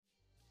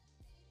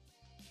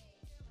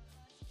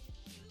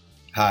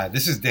Hi,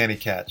 this is Danny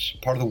Catch,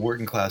 part of the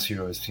Working Class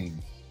Heroes team.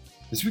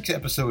 This week's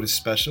episode is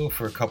special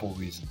for a couple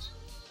reasons.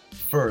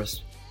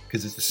 First,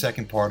 because it's the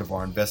second part of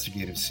our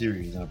investigative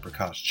series on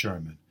Prakash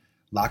Churaman,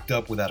 locked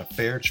up without a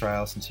fair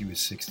trial since he was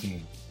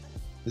 16.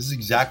 This is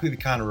exactly the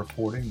kind of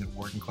reporting that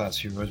Working Class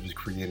Heroes was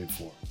created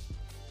for.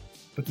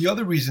 But the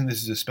other reason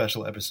this is a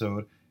special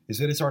episode is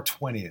that it's our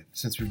 20th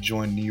since we've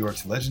joined New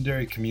York's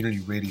legendary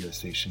community radio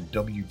station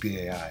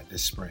WBAI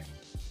this spring.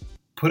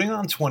 Putting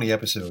on 20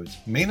 episodes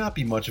may not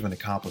be much of an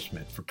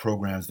accomplishment for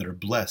programs that are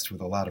blessed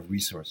with a lot of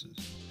resources.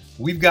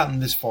 We've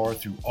gotten this far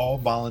through all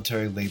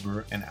voluntary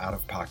labor and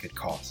out-of-pocket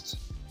costs.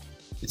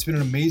 It's been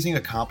an amazing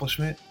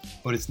accomplishment,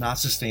 but it's not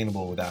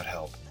sustainable without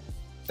help.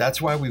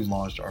 That's why we've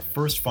launched our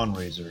first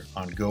fundraiser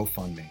on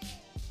GoFundMe.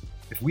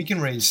 If we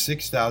can raise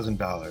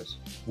 $6,000,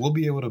 we'll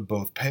be able to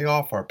both pay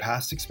off our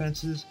past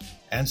expenses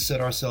and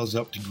set ourselves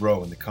up to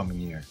grow in the coming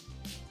year.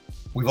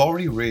 We've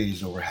already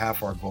raised over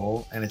half our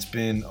goal, and it's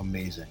been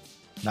amazing.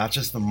 Not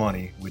just the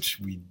money, which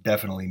we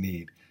definitely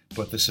need,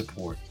 but the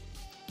support.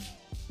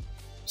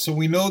 So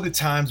we know that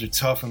times are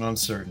tough and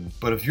uncertain,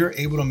 but if you're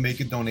able to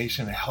make a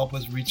donation to help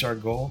us reach our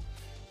goal,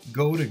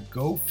 go to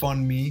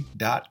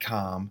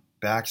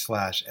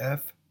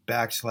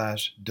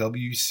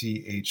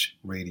gofundme.com/F/WCH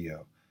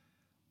Radio.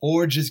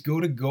 Or just go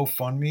to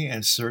GoFundMe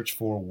and search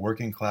for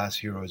Working Class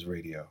Heroes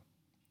Radio.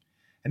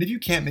 And if you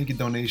can't make a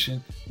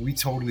donation, we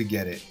totally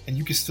get it. And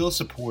you can still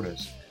support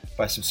us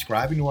by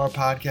subscribing to our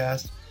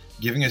podcast,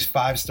 giving us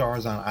 5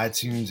 stars on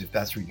iTunes if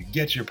that's where you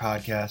get your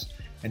podcast,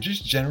 and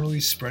just generally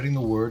spreading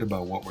the word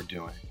about what we're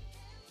doing.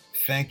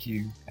 Thank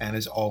you, and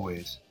as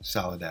always,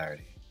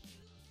 solidarity.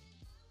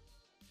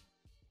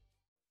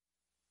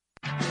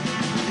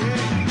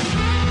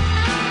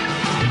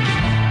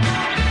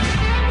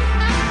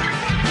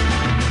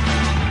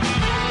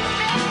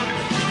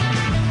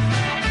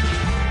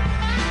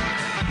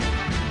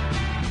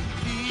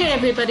 Hey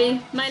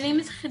everybody, my name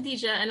is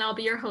Khadija and I'll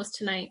be your host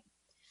tonight.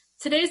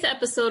 Today's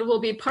episode will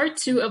be part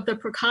 2 of the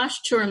Prakash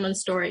Churaman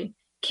story,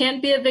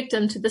 Can't Be a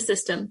Victim to the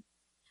System.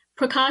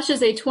 Prakash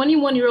is a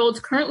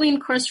 21-year-old currently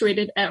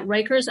incarcerated at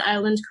Rikers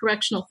Island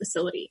Correctional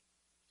Facility.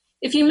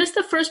 If you missed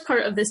the first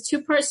part of this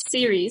 2-part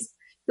series,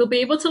 you'll be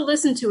able to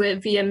listen to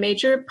it via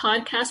major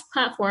podcast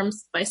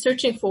platforms by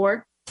searching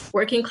for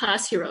Working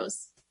Class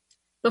Heroes.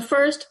 But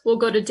first, we'll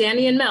go to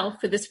Danny and Mel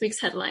for this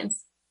week's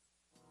headlines.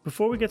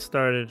 Before we get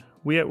started,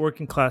 we at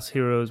Working Class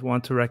Heroes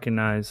want to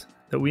recognize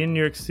that we in New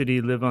York City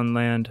live on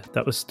land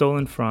that was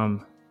stolen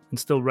from and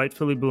still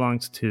rightfully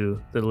belongs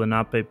to the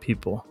Lenape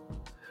people.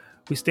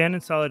 We stand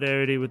in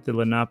solidarity with the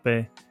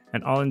Lenape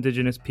and all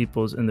indigenous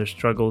peoples in their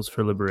struggles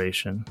for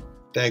liberation.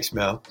 Thanks,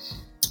 Mel.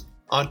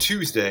 On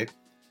Tuesday,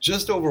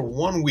 just over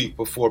 1 week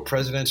before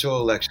presidential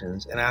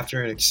elections and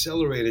after an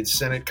accelerated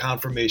Senate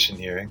confirmation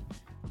hearing,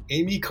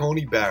 Amy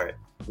Coney Barrett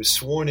was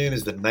sworn in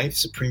as the 9th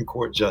Supreme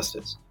Court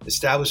Justice,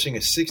 establishing a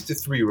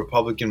 6-3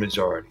 Republican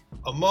majority.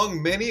 Among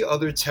many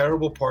other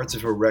terrible parts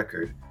of her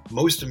record,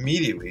 most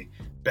immediately,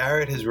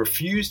 Barrett has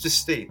refused to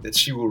state that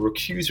she will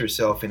recuse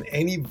herself in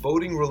any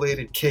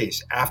voting-related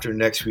case after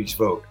next week's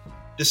vote,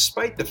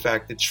 despite the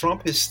fact that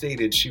Trump has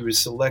stated she was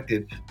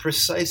selected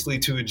precisely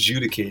to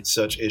adjudicate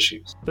such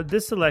issues. But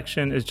this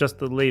election is just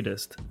the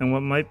latest and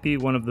what might be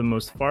one of the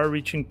most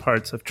far-reaching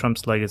parts of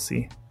Trump's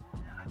legacy.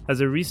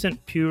 As a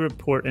recent Pew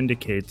report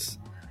indicates,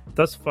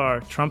 thus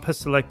far, Trump has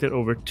selected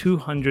over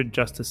 200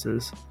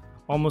 justices,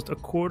 almost a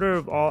quarter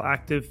of all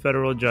active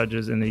federal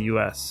judges in the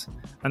U.S.,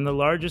 and the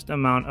largest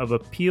amount of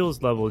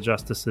appeals-level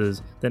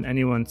justices than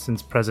anyone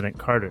since President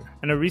Carter.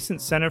 And a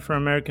recent Center for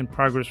American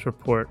Progress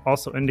report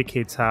also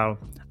indicates how,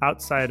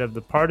 outside of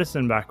the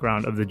partisan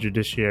background of the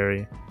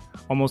judiciary,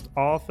 almost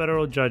all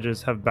federal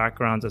judges have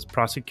backgrounds as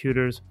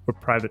prosecutors or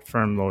private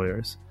firm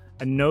lawyers,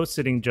 and no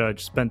sitting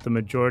judge spent the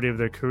majority of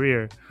their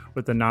career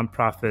with a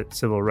nonprofit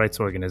civil rights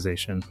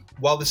organization.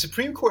 While the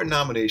Supreme Court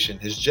nomination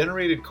has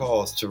generated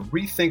calls to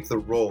rethink the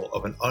role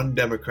of an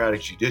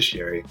undemocratic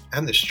judiciary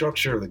and the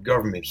structure of the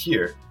government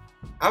here,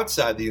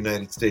 outside the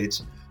United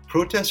States,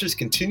 protesters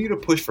continue to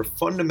push for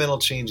fundamental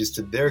changes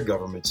to their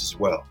governments as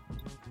well.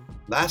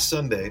 Last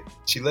Sunday,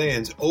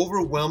 Chileans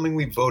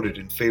overwhelmingly voted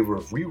in favor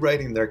of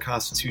rewriting their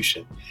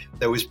constitution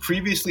that was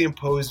previously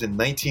imposed in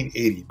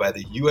 1980 by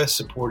the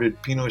U.S.-supported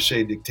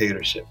Pinochet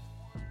dictatorship.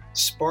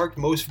 Sparked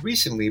most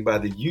recently by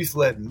the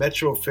youth-led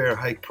Metro fare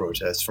hike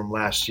protests from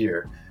last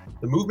year,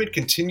 the movement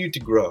continued to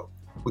grow,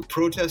 with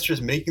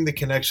protesters making the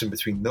connection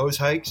between those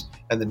hikes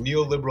and the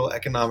neoliberal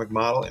economic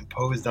model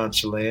imposed on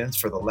Chileans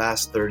for the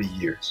last 30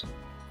 years.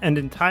 And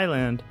in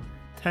Thailand,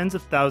 tens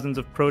of thousands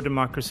of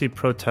pro-democracy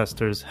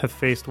protesters have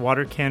faced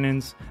water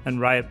cannons and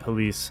riot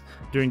police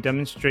during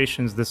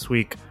demonstrations this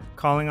week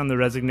calling on the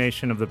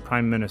resignation of the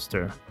Prime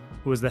Minister,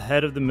 who was the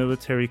head of the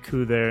military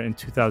coup there in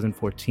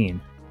 2014.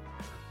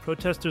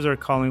 Protesters are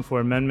calling for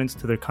amendments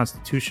to their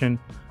constitution,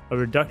 a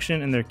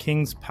reduction in their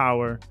king's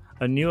power,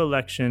 a new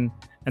election,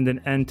 and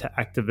an end to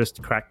activist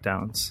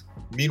crackdowns.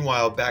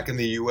 Meanwhile, back in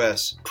the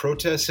U.S.,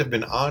 protests have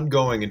been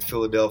ongoing in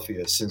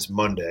Philadelphia since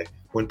Monday,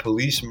 when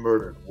police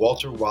murdered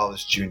Walter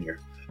Wallace Jr.,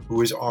 who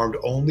was armed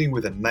only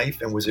with a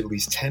knife and was at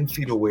least 10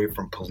 feet away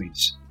from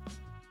police.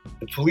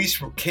 The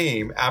police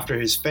came after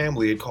his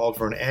family had called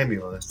for an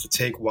ambulance to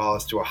take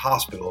Wallace to a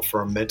hospital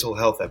for a mental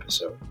health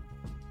episode.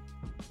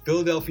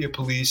 Philadelphia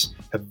police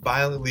have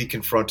violently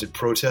confronted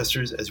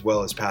protesters as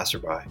well as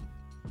passerby.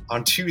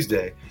 On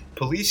Tuesday,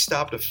 police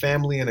stopped a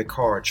family in a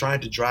car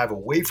trying to drive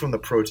away from the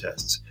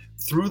protests,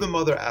 threw the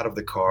mother out of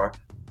the car,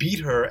 beat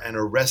her and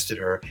arrested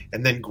her,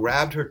 and then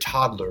grabbed her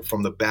toddler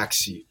from the back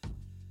seat.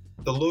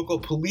 The local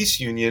police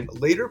union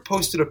later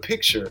posted a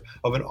picture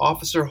of an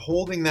officer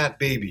holding that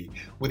baby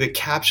with a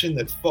caption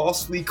that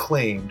falsely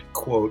claimed,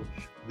 quote,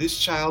 "This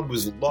child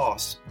was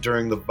lost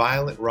during the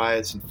violent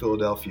riots in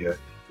Philadelphia,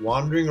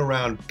 wandering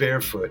around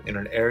barefoot in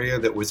an area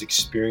that was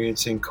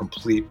experiencing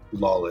complete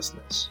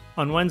lawlessness."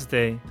 On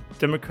Wednesday,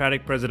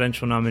 Democratic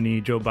presidential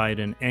nominee Joe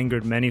Biden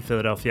angered many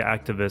Philadelphia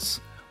activists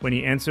when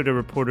he answered a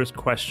reporter's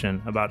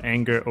question about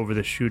anger over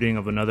the shooting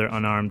of another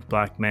unarmed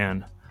black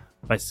man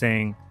by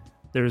saying,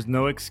 "There is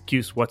no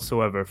excuse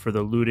whatsoever for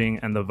the looting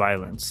and the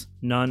violence.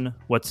 None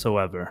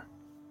whatsoever."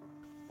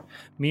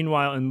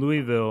 Meanwhile, in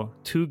Louisville,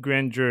 2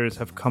 grand jurors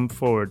have come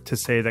forward to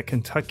say that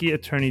Kentucky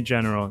Attorney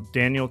General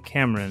Daniel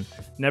Cameron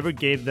never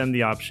gave them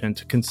the option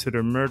to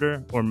consider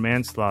murder or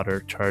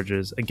manslaughter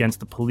charges against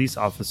the police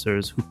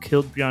officers who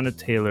killed Breonna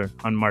Taylor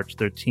on March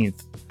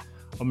 13th,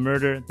 a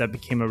murder that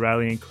became a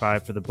rallying cry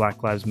for the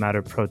Black Lives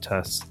Matter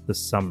protests this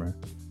summer.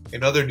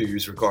 In other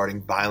news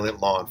regarding violent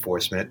law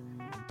enforcement,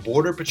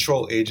 Border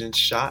Patrol agents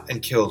shot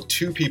and killed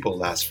 2 people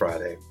last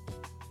Friday.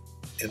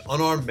 An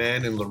unarmed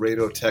man in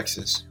Laredo,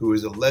 Texas, who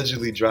was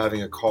allegedly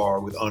driving a car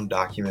with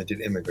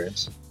undocumented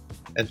immigrants,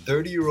 and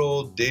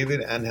 30-year-old David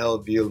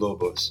Angel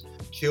Villalobos,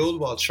 killed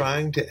while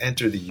trying to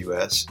enter the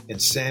U.S. in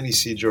San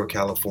Ysidro,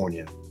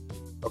 California.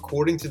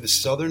 According to the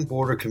Southern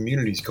Border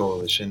Communities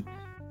Coalition,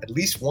 at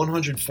least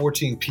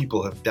 114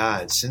 people have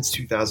died since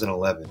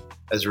 2011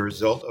 as a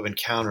result of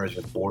encounters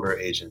with border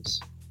agents.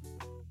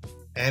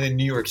 And in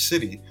New York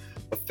City,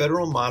 a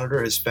federal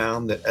monitor has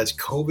found that as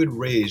COVID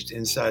raged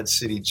inside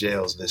city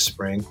jails this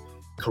spring,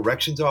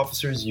 corrections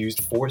officers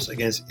used force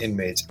against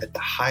inmates at the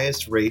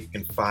highest rate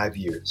in 5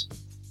 years,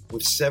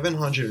 with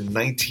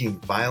 719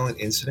 violent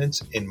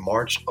incidents in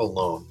March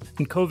alone.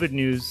 In COVID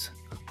news,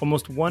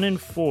 almost 1 in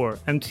 4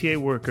 MTA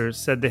workers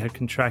said they had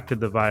contracted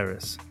the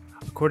virus,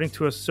 according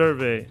to a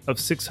survey of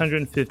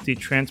 650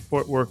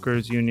 Transport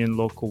Workers Union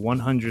Local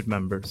 100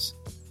 members.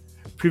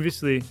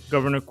 Previously,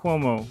 Governor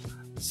Cuomo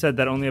said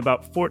that only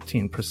about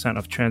 14%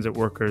 of transit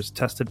workers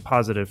tested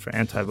positive for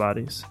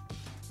antibodies.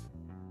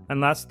 And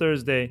last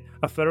Thursday,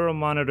 a federal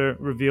monitor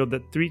revealed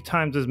that 3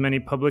 times as many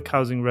public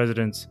housing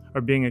residents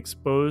are being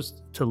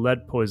exposed to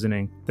lead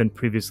poisoning than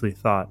previously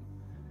thought.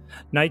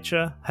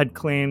 NYCHA had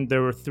claimed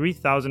there were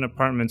 3,000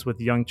 apartments with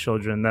young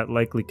children that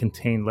likely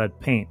contain lead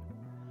paint.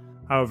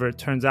 However, it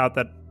turns out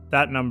that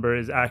that number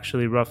is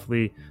actually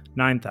roughly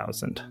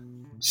 9,000.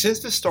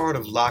 Since the start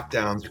of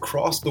lockdowns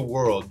across the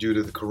world due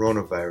to the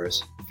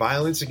coronavirus,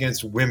 violence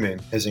against women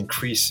has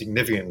increased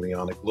significantly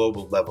on a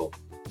global level.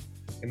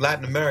 In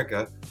Latin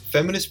America,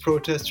 feminist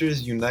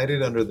protesters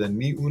united under the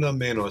Ni Una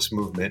Menos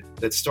movement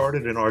that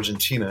started in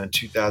Argentina in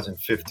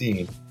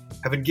 2015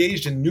 have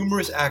engaged in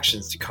numerous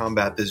actions to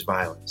combat this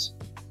violence.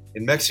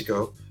 In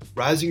Mexico,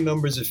 rising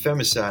numbers of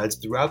femicides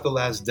throughout the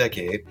last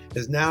decade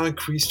has now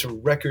increased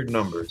to record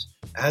numbers,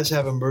 as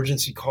have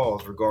emergency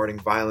calls regarding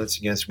violence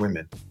against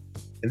women.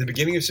 In the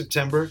beginning of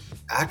September,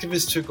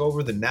 activists took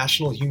over the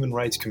National Human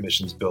Rights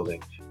Commission's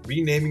building,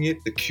 renaming it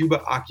the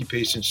Cuba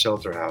Occupation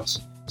Shelter House,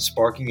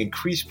 sparking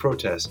increased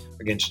protests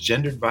against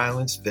gendered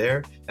violence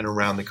there and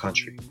around the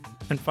country.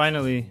 And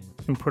finally,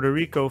 in Puerto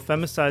Rico,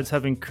 femicides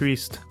have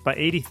increased by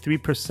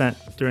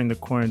 83% during the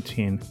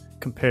quarantine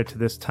compared to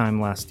this time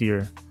last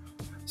year,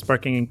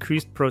 sparking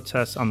increased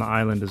protests on the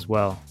island as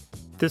well.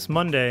 This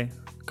Monday,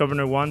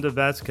 Governor Wanda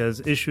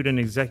Vazquez issued an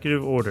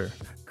executive order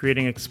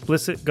creating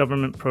explicit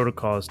government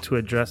protocols to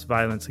address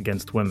violence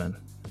against women.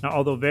 Now,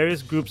 although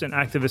various groups and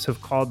activists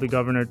have called the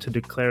governor to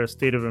declare a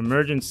state of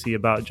emergency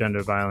about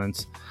gender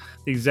violence,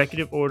 the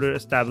executive order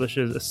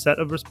establishes a set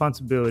of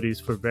responsibilities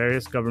for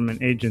various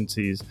government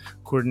agencies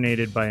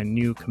coordinated by a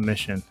new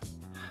commission.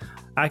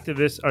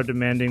 Activists are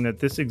demanding that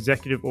this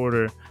executive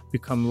order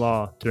become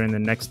law during the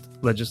next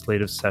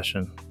legislative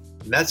session.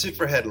 And that's it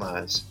for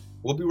headlines.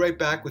 We'll be right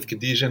back with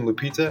Khadija and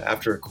Lupita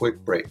after a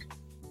quick break.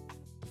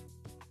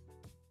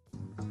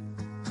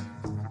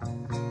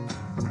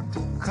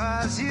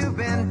 'Cause you've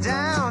been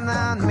down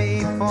on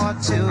me for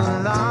too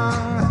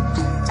long,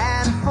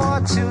 and for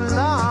too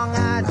long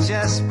I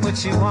just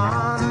put you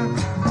on.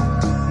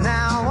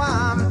 Now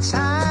I'm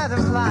tired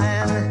of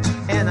lying,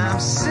 and I'm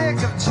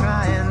sick of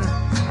trying,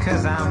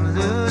 'cause I'm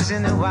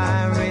losing who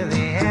I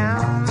really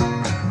am,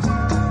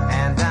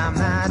 and I'm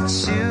not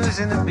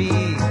choosing to be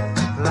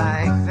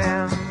like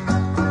them.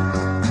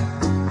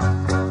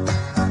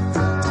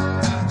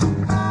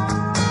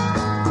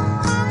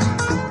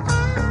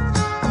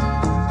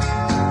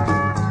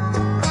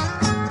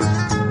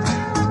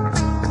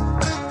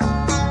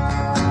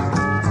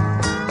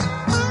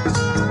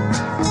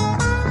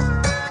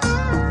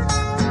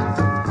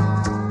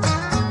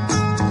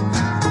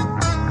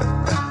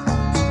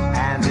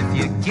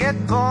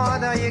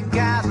 bored or you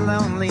got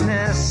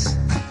loneliness,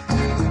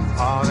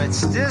 or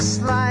it's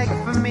dislike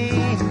for me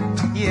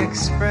you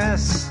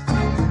express.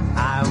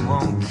 I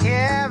won't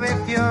care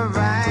if you're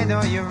right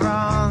or you're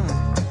wrong.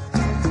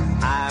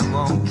 I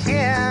won't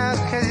care,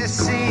 'cause you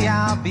see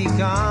I'll be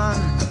gone.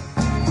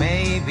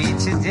 Maybe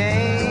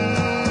today,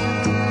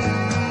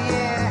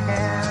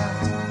 yeah,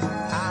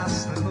 I'll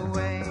slip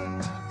away.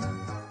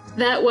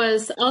 That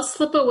was I'll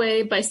Slip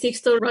Away by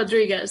Sixto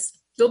Rodriguez.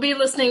 You'll be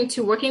listening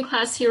to Working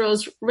Class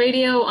Heroes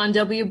Radio on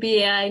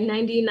WBAI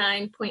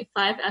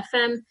 99.5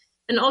 FM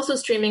and also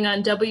streaming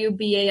on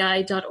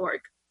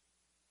WBAI.org.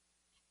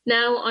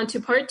 Now on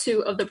to part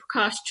 2 of the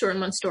Prakash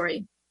Churaman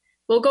story.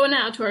 We'll go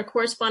now to our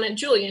correspondent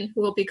Julian,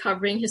 who will be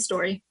covering his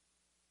story.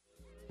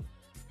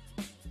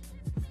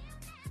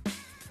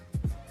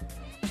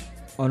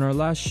 On our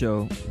last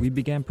show, we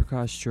began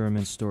Prakash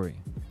Churaman's story.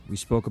 We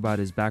spoke about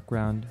his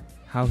background,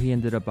 how he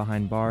ended up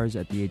behind bars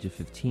at the age of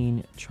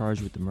 15,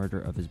 charged with the murder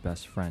of his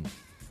best friend,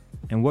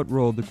 and what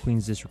role the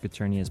Queens District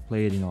Attorney has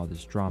played in all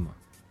this drama.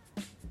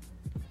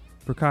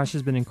 Prakash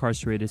has been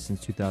incarcerated since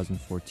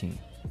 2014.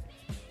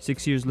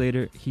 6 years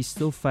later, he's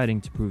still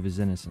fighting to prove his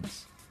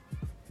innocence.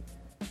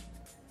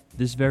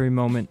 This very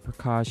moment,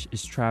 Prakash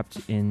is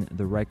trapped in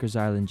the Rikers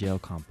Island jail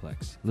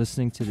complex,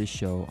 listening to this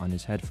show on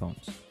his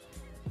headphones.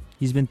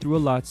 He's been through a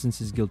lot since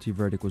his guilty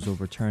verdict was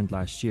overturned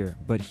last year,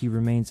 but he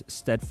remains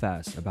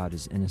steadfast about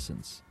his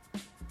innocence.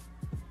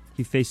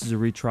 He faces a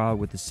retrial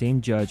with the same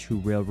judge who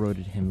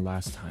railroaded him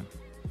last time.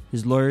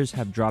 His lawyers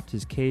have dropped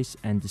his case,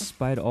 and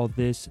despite all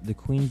this, the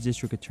Queens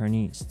District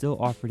Attorney still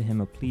offered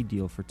him a plea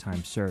deal for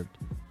time served,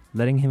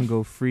 letting him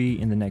go free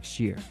in the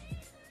next year.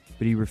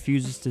 But he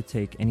refuses to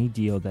take any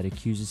deal that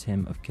accuses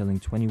him of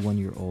killing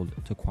 21-year-old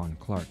Taquan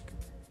Clark.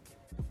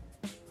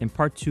 In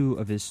part 2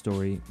 of his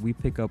story, we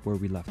pick up where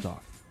we left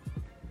off.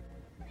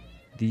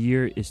 The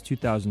year is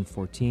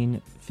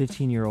 2014.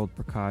 15-year-old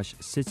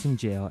Prakash sits in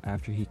jail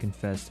after he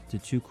confessed to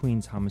 2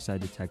 Queens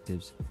homicide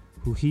detectives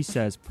who he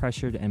says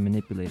pressured and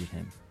manipulated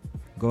him,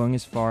 going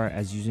as far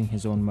as using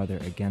his own mother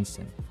against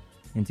him,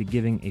 into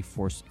giving a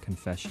forced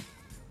confession.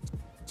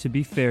 To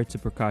be fair to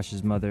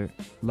Prakash's mother,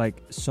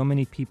 like so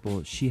many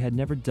people, she had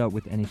never dealt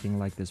with anything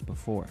like this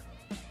before.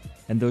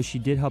 And though she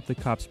did help the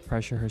cops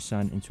pressure her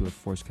son into a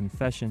forced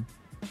confession,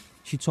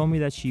 she told me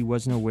that she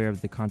wasn't aware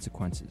of the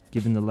consequences,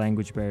 given the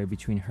language barrier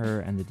between her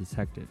and the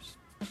detectives.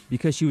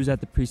 Because she was at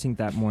the precinct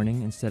that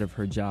morning instead of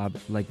her job,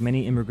 like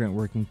many immigrant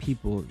working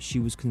people, she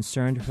was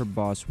concerned her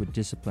boss would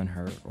discipline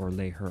her or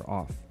lay her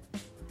off.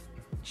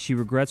 She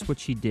regrets what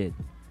she did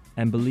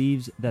and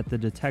believes that the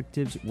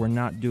detectives were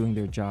not doing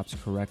their jobs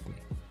correctly.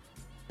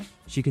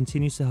 She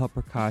continues to help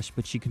Prakash,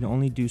 but she can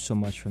only do so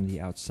much from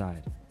the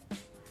outside.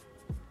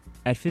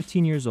 At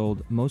 15 years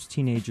old, most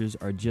teenagers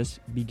are just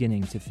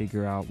beginning to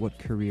figure out what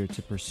career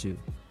to pursue,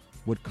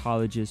 what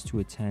colleges to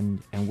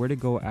attend, and where to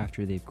go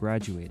after they've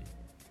graduated.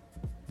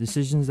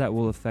 Decisions that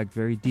will affect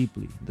very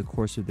deeply the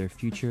course of their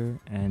future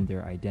and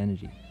their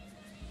identity.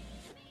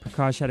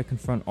 Prakash had to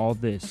confront all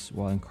this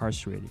while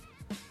incarcerated,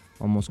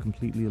 almost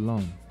completely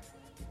alone.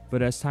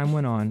 But as time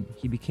went on,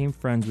 he became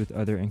friends with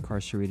other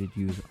incarcerated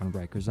youth on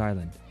Rikers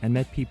Island and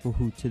met people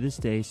who to this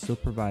day still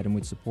provide him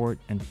with support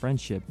and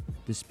friendship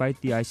despite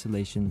the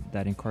isolation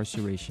that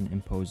incarceration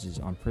imposes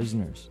on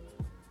prisoners.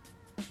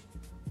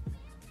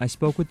 I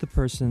spoke with the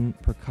person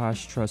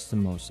Prakash trusts the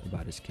most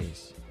about his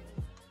case.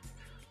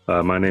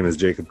 My name is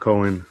Jacob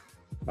Cohen.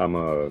 I'm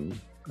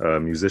a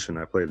musician.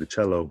 I play the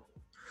cello.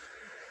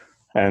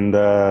 And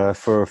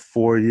for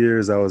 4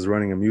 years, I was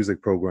running a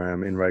music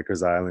program in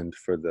Rikers Island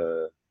for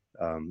the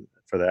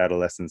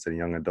adolescents and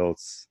young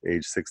adults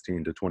age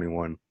 16 to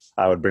 21.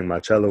 I would bring my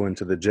cello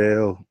into the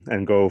jail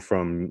and go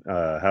from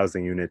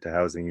housing unit to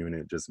housing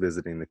unit, just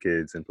visiting the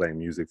kids and playing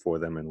music for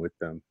them and with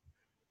them,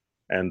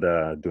 and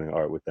doing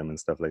art with them and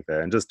stuff like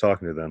that, and just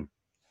talking to them.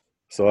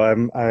 So I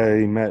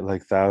met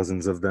like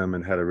thousands of them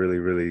and had a really,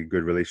 really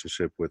good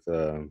relationship with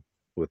the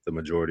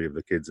majority of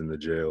the kids in the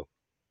jail.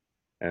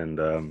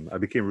 And I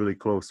became really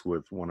close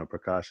with one of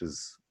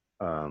Prakash's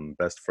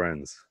best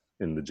friends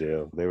in the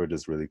jail. They were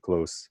just really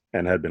close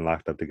and had been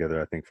locked up together,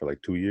 I think, for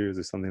like 2 years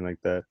or something like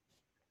that.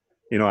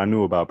 You know, I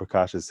knew about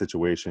Prakash's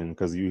situation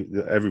because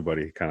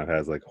everybody kind of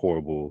has like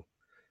horrible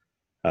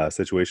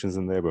situations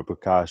in there, but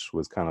Prakash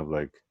was kind of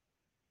like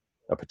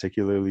a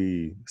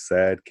particularly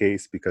sad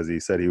case because he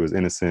said he was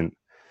innocent,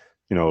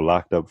 you know,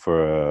 locked up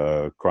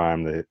for a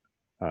crime that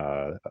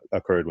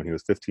occurred when he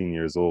was 15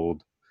 years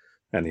old,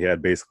 and he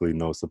had basically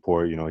no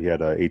support. You know, he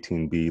had a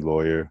 18B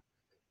lawyer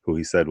who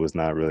he said was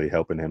not really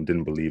helping him,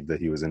 didn't believe that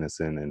he was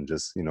innocent, and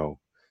just, you know,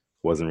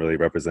 wasn't really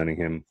representing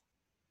him.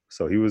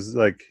 So he was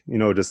like, you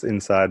know, just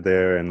inside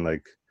there and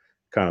like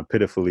kind of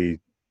pitifully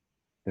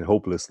and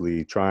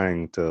hopelessly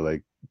trying to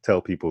like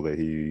tell people that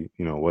he,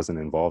 you know, wasn't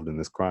involved in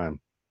this crime.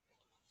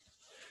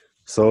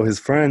 So his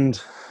friend,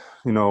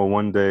 you know,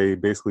 one day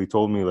basically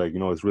told me like, you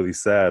know, it's really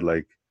sad,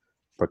 like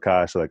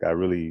Prakash, like I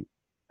really,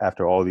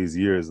 after all these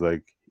years,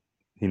 like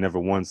he never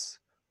once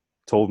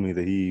told me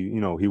that he, you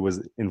know, he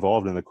was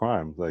involved in the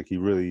crime. Like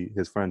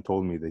his friend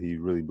told me that he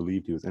really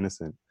believed he was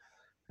innocent.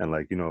 And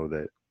like, you know,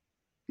 that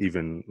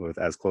even with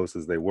as close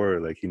as they were,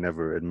 like he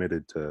never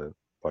admitted to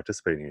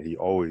participating in it. He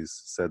always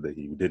said that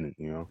he didn't,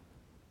 you know?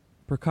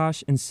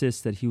 Prakash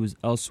insists that he was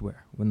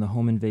elsewhere when the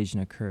home invasion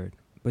occurred,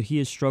 but he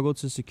has struggled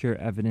to secure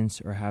evidence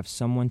or have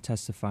someone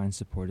testify in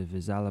support of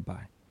his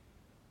alibi.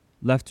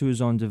 Left to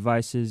his own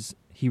devices,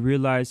 he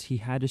realized he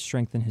had to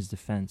strengthen his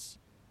defense,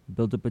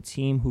 build up a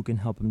team who can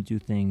help him do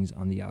things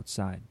on the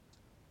outside.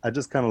 I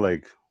just kind of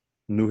like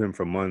knew him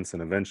for months,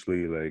 and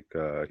eventually like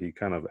he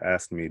kind of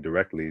asked me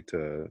directly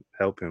to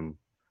help him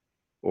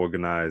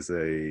organize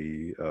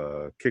a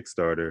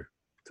Kickstarter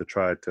to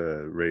try to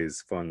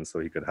raise funds so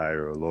he could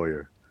hire a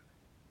lawyer.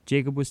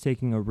 Jacob was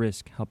taking a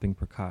risk helping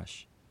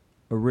Prakash,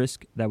 a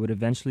risk that would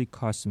eventually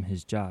cost him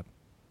his job,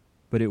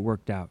 but it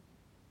worked out.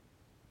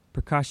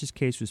 Prakash's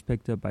case was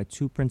picked up by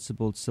two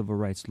principled civil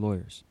rights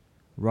lawyers,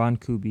 Ron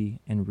Kuby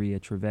and Ria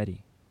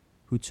Trivedi,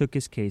 who took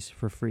his case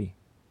for free.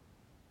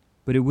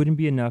 But it wouldn't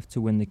be enough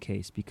to win the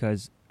case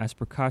because, as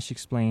Prakash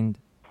explained,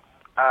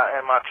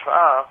 in my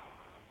trial,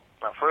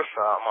 my first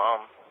trial,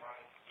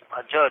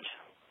 my judge,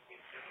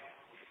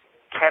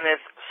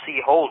 Kenneth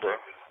C. Holder,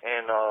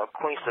 in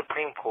Queens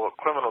Supreme Court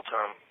criminal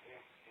term,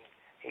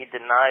 he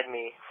denied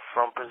me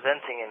from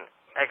presenting an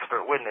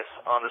expert witness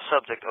on the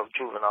subject of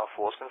juvenile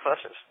false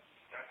confessions.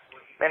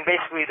 And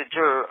basically the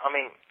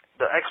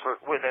expert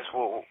witness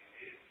would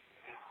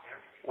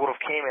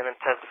have came in and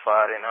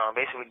testified and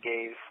basically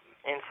gave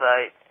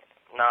insight,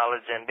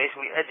 knowledge, and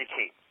basically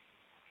educate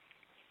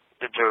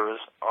the jurors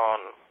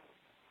on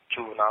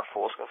juvenile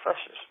false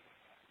confessions.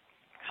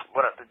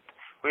 But the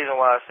reason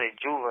why I say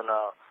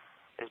juvenile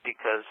is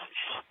because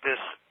this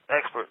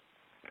expert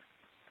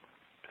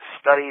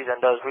studies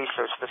and does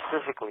research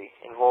specifically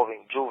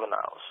involving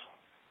juveniles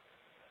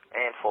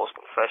and false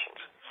confessions.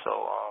 So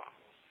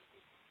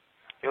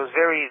it was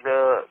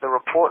the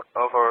report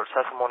of her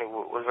testimony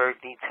was very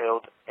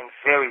detailed and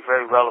very,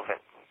 very relevant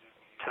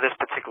to this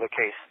particular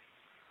case.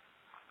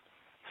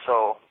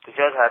 So the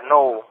judge had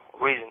no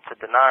reason to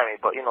deny me,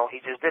 but he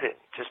just did it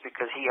just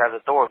because he has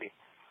authority.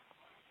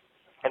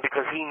 And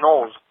because he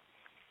knows,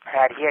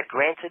 had he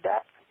granted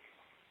that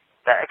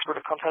expert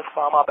to come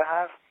testify on my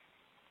behalf,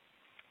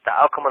 the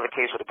outcome of the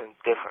case would have been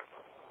different.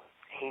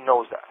 He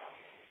knows that.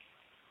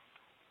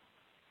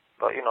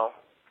 But,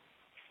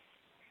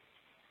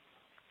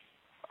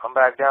 I'm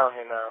back down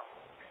here now,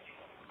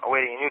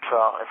 awaiting a new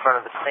trial in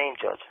front of the same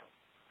judge.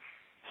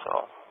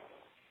 So.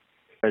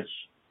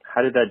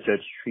 How did that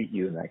judge treat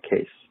you in that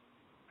case?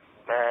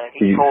 Man,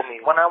 he told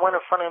me, when I went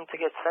in front of him to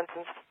get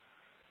sentenced,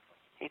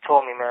 he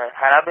told me, man,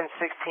 had I been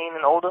 16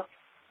 and older,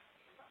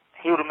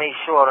 he would have made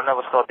sure I would have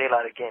never saw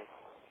daylight again.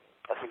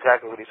 That's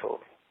exactly what he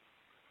told me.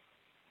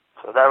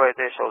 So that right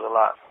there shows a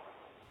lot.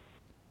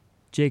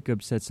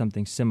 Jacob said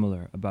something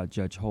similar about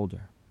Judge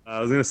Holder. I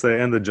was gonna say,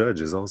 and the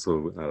judge is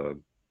also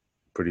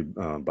pretty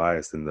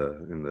biased in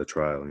the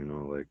trial.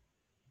 Like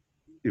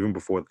even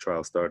before the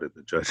trial started,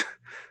 the judge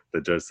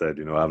said,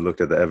 I've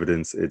looked at the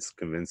evidence; it's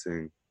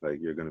convincing. Like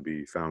you're gonna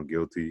be found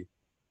guilty.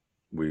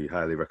 We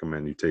highly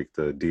recommend you take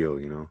the deal.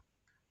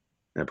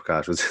 And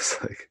Prakash was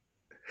just like,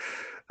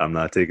 I'm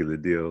not taking the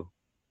deal.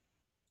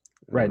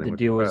 Right, the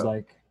deal was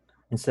like,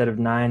 instead of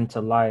 9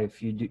 to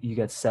life, you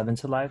get 7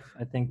 to life,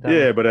 I think.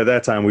 Yeah, but at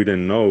that time we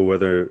didn't know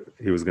whether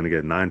he was going to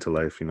get 9 to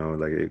life.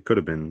 Like it could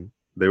have been.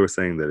 They were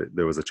saying that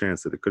there was a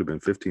chance that it could have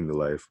been 15 to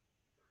life.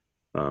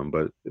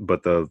 But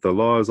the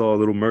law is all a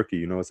little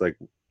murky. It's like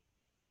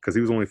because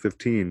he was only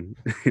 15.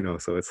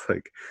 So it's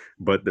like,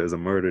 but there's a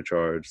murder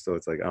charge. So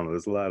it's like I don't know.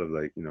 There's a lot of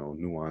like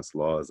nuanced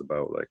laws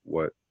about like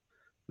what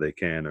they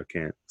can or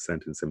can't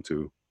sentence him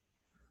to.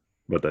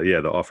 But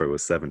the offer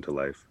was 7 to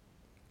life.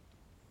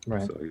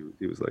 Right. So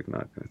he was like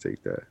not going to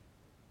take that.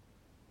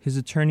 His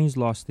attorneys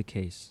lost the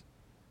case.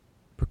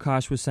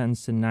 Prakash was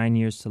sentenced to 9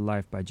 years to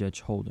life by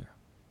Judge Holder.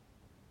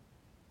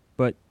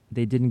 But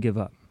they didn't give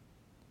up.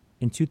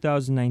 In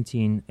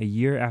 2019, a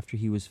year after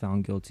he was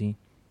found guilty,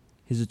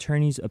 his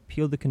attorneys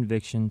appealed the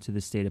conviction to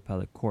the state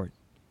appellate court.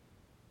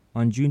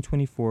 On June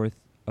 24th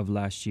of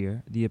last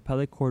year, the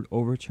appellate court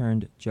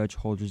overturned Judge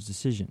Holder's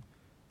decision,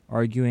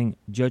 arguing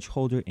Judge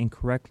Holder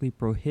incorrectly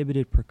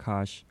prohibited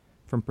Prakash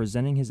from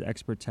presenting his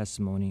expert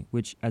testimony,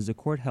 which, as the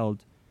court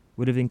held,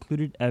 would have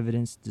included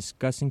evidence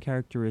discussing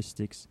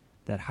characteristics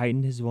that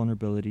heightened his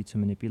vulnerability to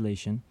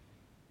manipulation,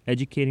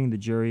 educating the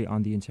jury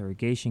on the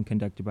interrogation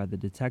conducted by the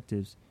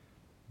detectives,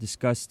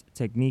 discussed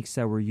techniques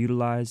that were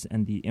utilized,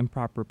 and the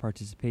improper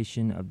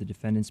participation of the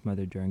defendant's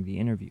mother during the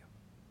interview.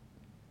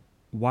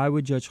 Why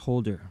would Judge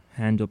Holder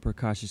handle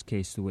Prakash's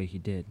case the way he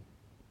did?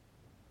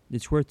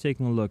 It's worth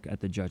taking a look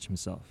at the judge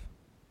himself.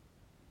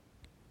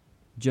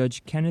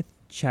 Judge Kenneth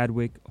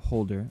Chadwick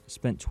Holder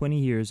spent 20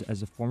 years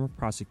as a former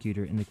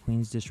prosecutor in the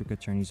Queens District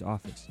Attorney's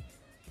Office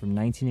from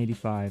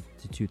 1985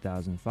 to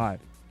 2005.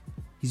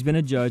 He's been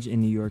a judge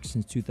in New York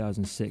since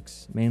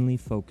 2006, mainly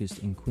focused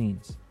in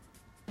Queens.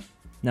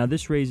 Now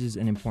this raises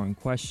an important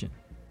question.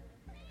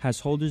 Has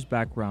Holder's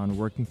background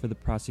working for the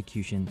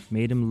prosecution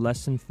made him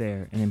less than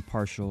fair and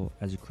impartial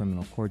as a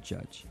criminal court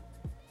judge?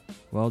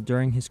 Well,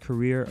 during his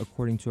career,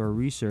 according to our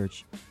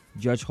research,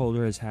 Judge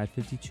Holder has had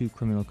 52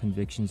 criminal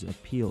convictions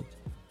appealed,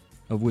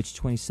 of which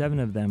 27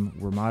 of them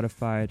were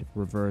modified,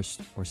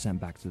 reversed, or sent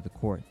back to the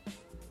court.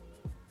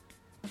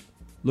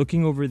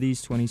 Looking over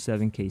these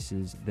 27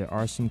 cases, there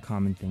are some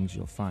common things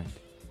you'll find.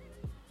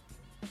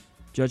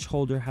 Judge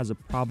Holder has a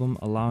problem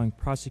allowing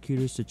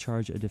prosecutors to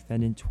charge a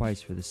defendant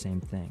twice for the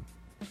same thing.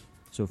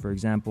 So, for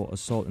example,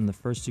 assault in the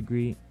first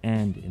degree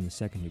and in the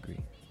second degree.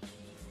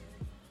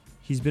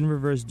 He's been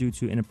reversed due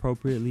to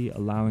inappropriately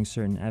allowing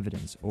certain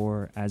evidence,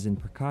 or, as in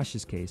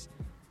Prakash's case,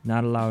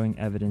 not allowing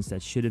evidence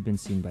that should have been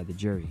seen by the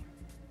jury.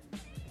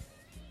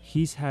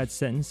 He's had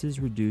sentences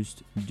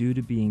reduced due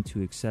to being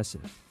too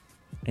excessive.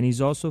 And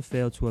he's also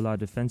failed to allow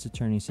defense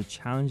attorneys to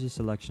challenge the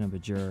selection of a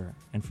juror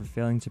and for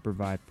failing to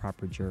provide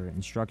proper juror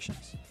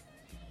instructions.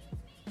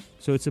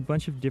 So it's a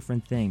bunch of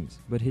different things,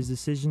 but his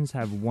decisions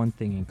have one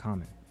thing in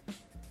common: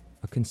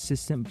 a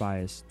consistent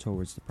bias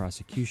towards the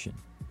prosecution,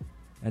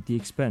 at the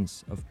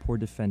expense of poor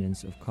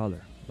defendants of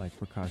color like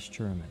Prakash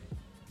Churaman.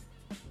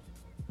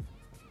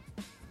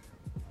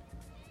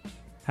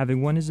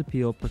 Having won his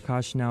appeal,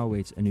 Prakash now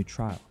awaits a new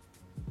trial.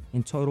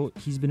 In total,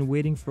 he's been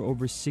waiting for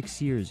over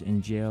 6 years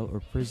in jail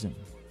or prison,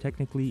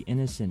 technically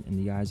innocent in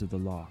the eyes of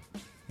the law,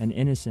 and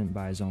innocent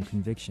by his own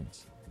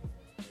convictions.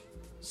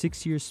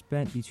 6 years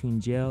spent between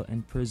jail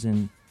and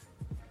prison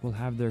will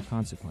have their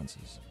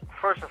consequences.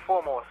 First and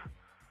foremost,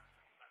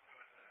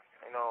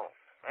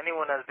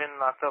 anyone that's been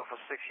locked up for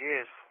 6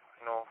 years,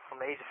 from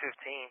the age of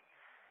 15,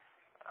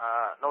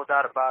 no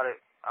doubt about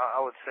it,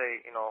 I would say,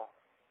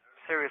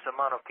 serious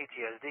amount of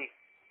PTSD.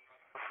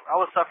 I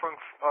was suffering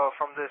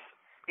from this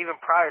even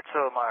prior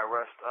to my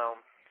arrest.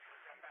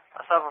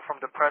 I suffered from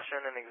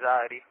depression and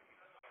anxiety.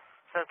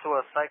 Sent to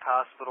a psych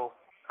hospital.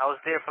 I was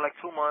there for like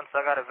 2 months.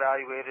 I got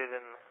evaluated,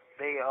 and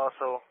they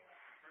also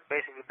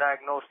basically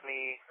diagnosed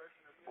me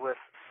with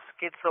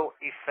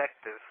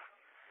schizoaffective,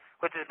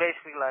 which is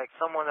basically like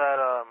someone that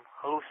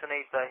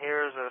hallucinates, that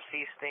hears or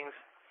sees things,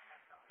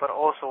 but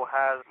also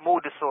has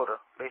mood disorder,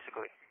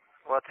 basically.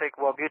 Well, I take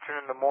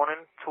Wellbutrin in the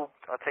morning.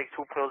 I take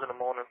 2 pills in the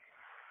morning,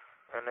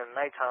 and then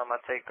nighttime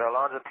I take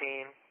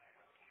olanzapine,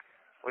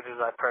 which is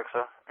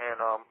Zyprexa, and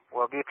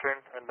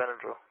Wellbutrin and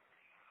Benadryl.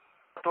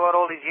 Throughout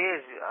all these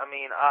years,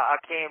 I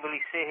can't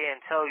really sit here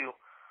and tell you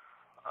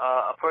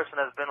a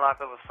person that's been locked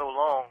up for so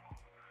long.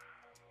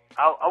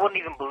 I wouldn't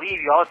even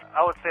believe you.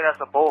 I would say that's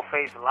a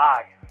bold-faced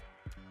lie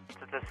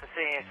to sit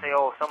here and say,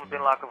 oh, someone's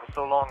been locked up for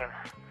so long and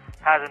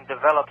hasn't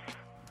developed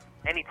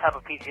any type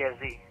of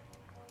PTSD.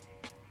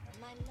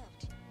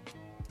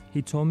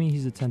 He told me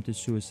he's attempted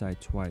suicide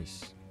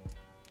twice.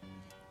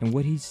 And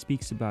what he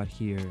speaks about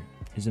here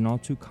is an all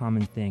too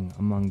common thing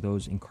among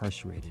those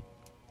incarcerated.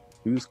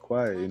 He was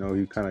quiet, he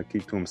kind of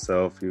kept to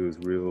himself. He was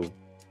real,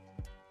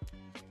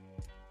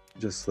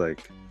 just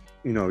like,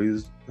 he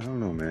was, I don't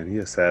know, man. He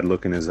had a sad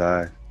look in his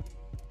eye.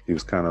 He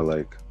was kind of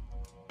like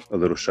a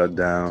little shut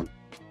down.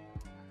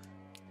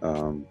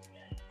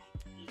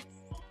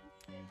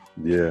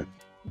 Yeah,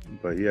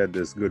 but he had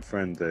this good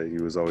friend that he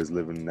was always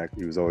living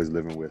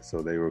with.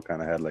 So they were kind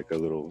of had like a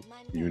little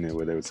unit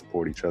where they would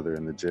support each other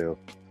in the jail.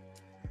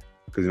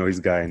 Because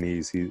he's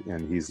Guyanese,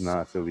 and he's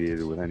not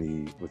affiliated with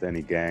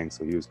any gang,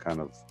 so he was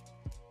kind of,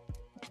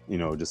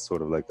 just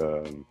sort of like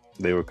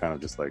they were kind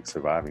of just like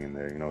surviving in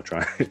there,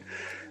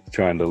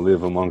 trying to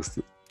live amongst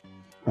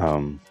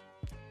all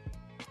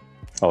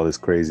this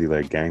crazy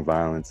like gang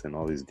violence and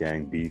all these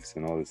gang beefs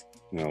and all this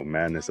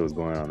madness that was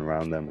going on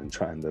around them, and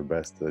trying their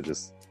best to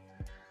just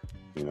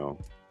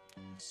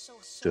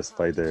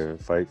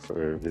fight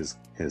for his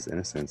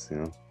innocence.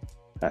 And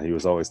he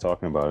was always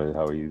talking about it,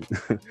 how he.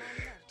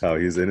 How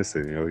he's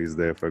innocent, he's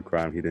there for a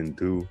crime he didn't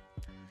do,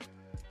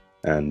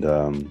 and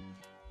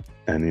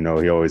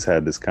he always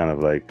had this kind of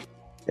like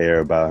air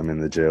about him in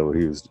the jail where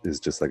it's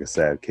just like a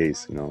sad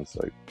case, it's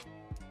like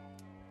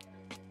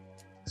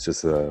it's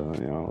just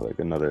like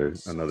another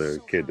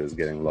kid that's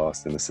getting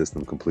lost in the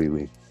system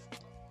completely.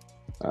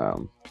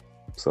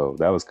 So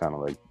that was kind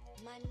of like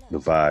the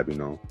vibe,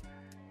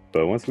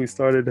 But once we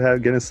started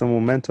getting some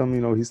momentum,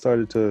 he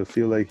started to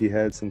feel like he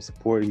had some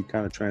support. He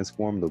kind of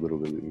transformed a little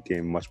bit. He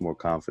became much more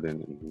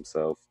confident in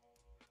himself,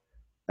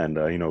 and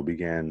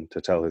began to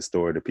tell his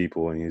story to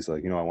people. And he's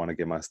like, I want to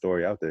get my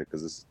story out there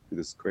because this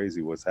is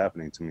crazy what's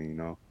happening to me.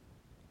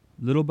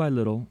 Little by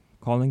little,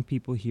 calling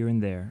people here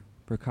and there,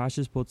 Prakash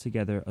has pulled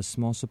together a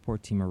small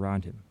support team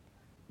around him.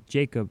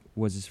 Jacob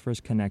was his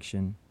first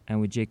connection, and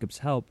with Jacob's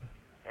help,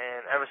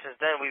 and ever since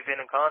then we've been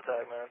in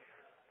contact, man.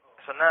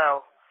 So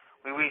now.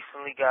 We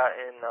recently got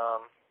in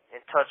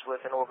touch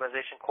with an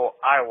organization called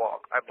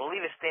IWOC. I believe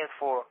it stands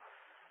for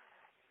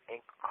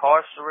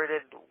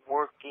Incarcerated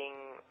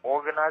Working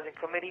Organizing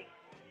Committee.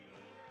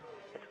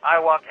 It's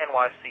IWOC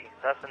NYC.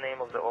 That's the name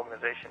of the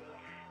organization.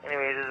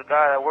 Anyways, there's a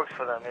guy that works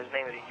for them. His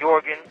name is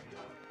Jorgen,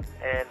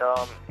 and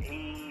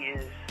he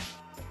is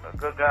a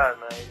good guy,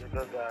 man. He's a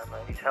good guy,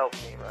 man. He's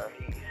helped me, man.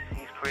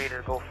 He's created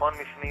a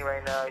GoFundMe for me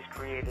right now. He's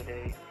created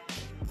a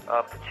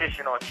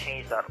petition on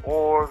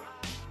change.org.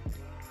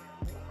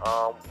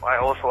 I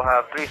also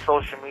have 3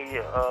 social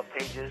media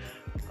pages,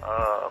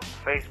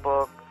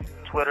 Facebook,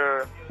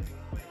 Twitter,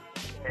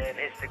 and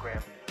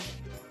Instagram.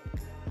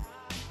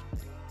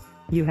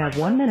 You have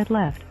 1 minute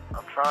left.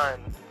 I'm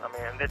trying.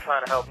 And they're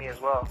trying to help me as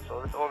well.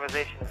 So this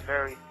organization is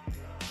very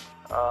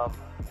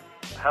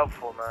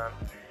helpful, man,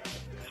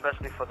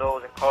 especially for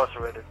those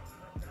incarcerated.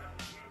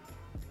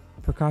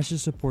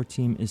 Prakash's support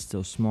team is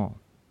still small.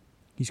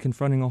 He's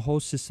confronting a whole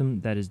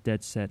system that is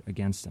dead set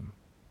against him.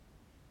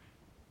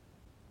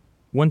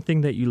 One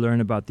thing that you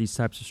learn about these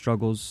types of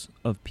struggles,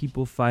 of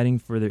people fighting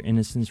for their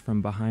innocence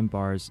from behind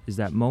bars, is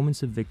that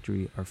moments of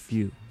victory are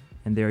few,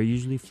 and they are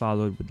usually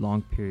followed with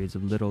long periods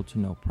of little to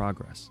no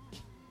progress.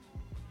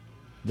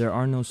 There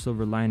are no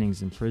silver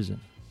linings in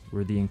prison,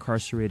 where the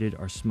incarcerated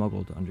are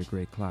smuggled under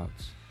gray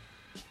clouds.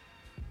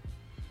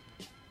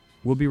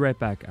 We'll be right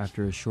back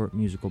after a short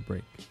musical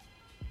break.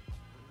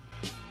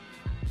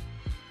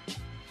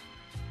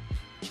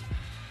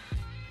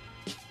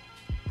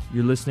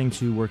 You're listening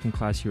to Working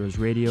Class Heroes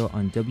Radio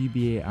on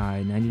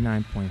WBAI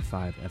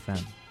 99.5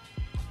 FM.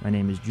 My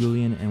name is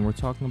Julian, and we're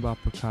talking about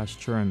Prakash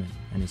Churaman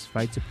and his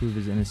fight to prove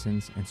his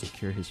innocence and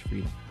secure his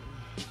freedom.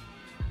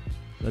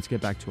 Let's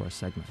get back to our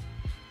segment.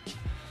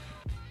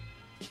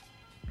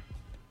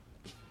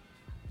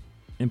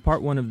 In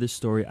part one of this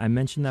story, I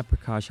mentioned that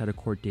Prakash had a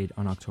court date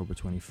on October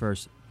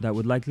 21st that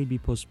would likely be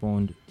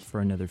postponed for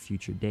another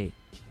future date.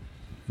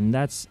 And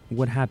that's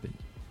what happened.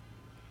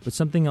 But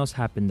something else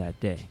happened that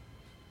day.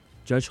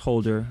 Judge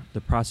Holder,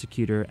 the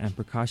prosecutor, and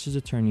Prakash's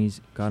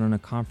attorneys got on a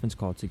conference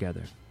call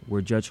together, where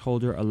Judge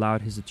Holder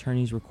allowed his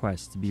attorney's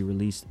request to be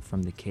released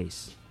from the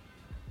case.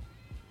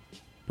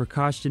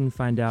 Prakash didn't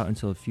find out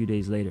until a few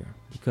days later,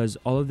 because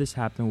all of this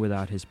happened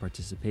without his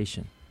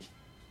participation.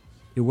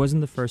 It wasn't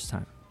the first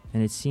time,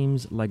 and it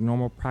seems like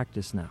normal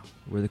practice now,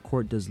 where the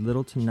court does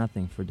little to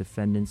nothing for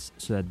defendants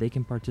so that they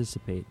can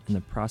participate in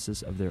the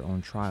process of their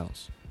own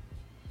trials.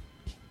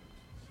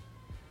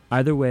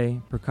 Either way,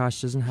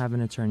 Prakash doesn't have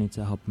an attorney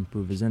to help him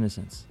prove his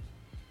innocence.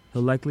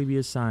 He'll likely be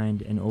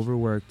assigned an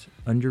overworked,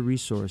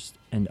 under-resourced,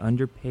 and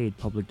underpaid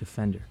public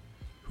defender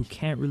who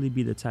can't really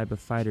be the type of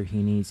fighter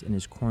he needs in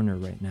his corner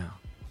right now.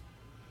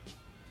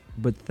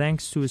 But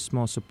thanks to his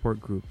small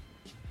support group,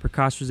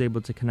 Prakash was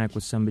able to connect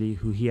with somebody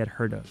who he had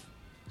heard of,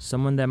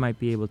 someone that might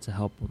be able to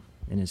help him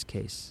in his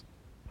case.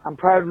 I'm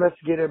Private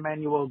Investigator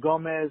Manuel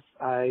Gomez.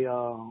 I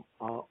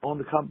own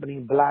the company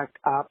Black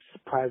Ops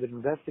Private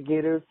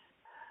Investigators.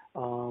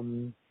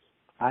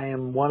 I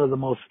am one of the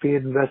most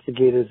feared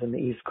investigators in the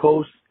East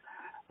Coast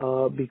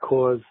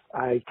because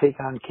I take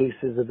on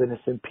cases of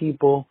innocent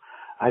people.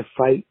 I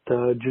fight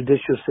the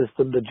judicial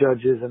system, the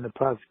judges and the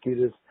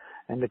prosecutors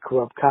and the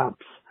corrupt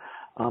cops.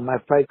 I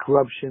fight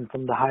corruption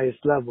from the highest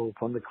level,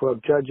 from the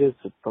corrupt judges,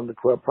 from the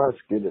corrupt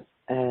prosecutors.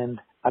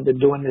 And I've been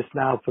doing this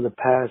now for the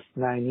past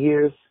 9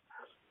 years.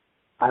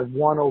 I've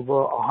won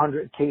over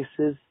 100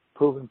 cases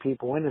proving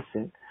people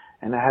innocent,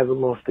 and I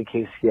haven't lost a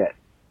case yet.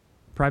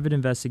 Private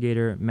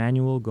investigator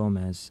Manuel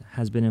Gomez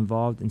has been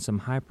involved in some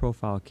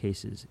high-profile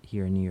cases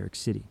here in New York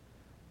City,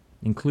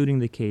 including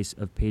the case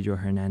of Pedro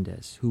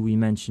Hernandez, who we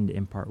mentioned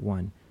in Part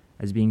 1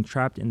 as being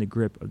trapped in the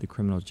grip of the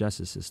criminal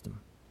justice system.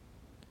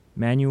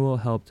 Manuel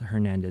helped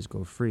Hernandez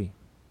go free.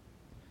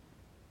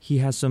 He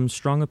has some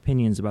strong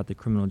opinions about the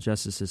criminal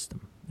justice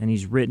system, and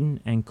he's written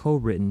and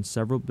co-written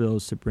several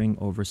bills to bring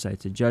oversight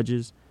to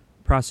judges,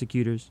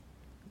 prosecutors,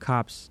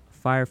 cops,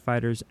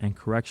 firefighters, and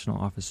correctional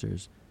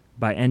officers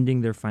by ending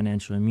their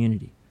financial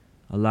immunity,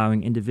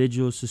 allowing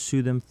individuals to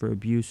sue them for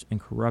abuse and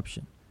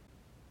corruption,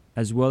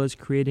 as well as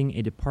creating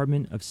a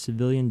Department of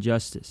Civilian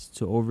Justice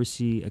to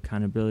oversee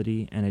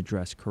accountability and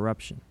address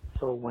corruption.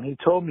 So when he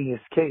told me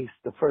his case,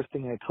 the first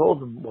thing I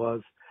told him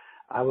was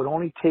I would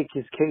only take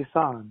his case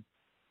on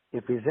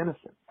if he's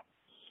innocent.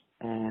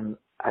 And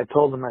I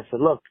told him, I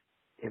said, look,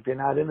 if you're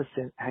not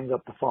innocent, hang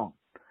up the phone.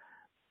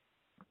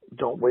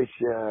 Don't waste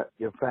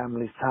your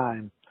family's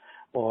time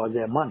or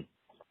their money.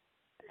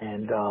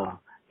 And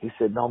he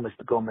said, no,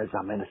 Mr. Gomez,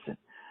 I'm innocent.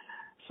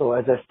 So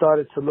as I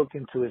started to look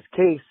into his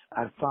case,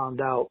 I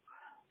found out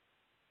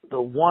the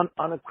one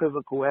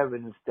unequivocal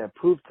evidence that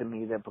proved to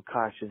me that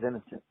Prakash is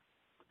innocent.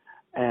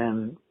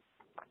 And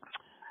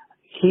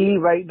he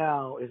right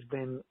now has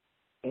been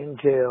in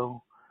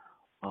jail,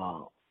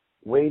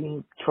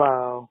 waiting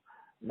trial,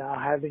 now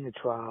having a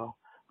trial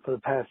for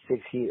the past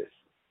 6 years.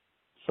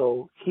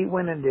 So he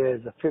went in there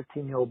as a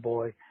 15-year-old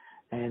boy,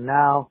 and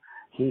now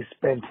he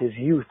spent his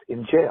youth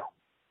in jail,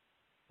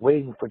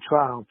 waiting for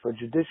trial for a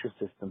judicial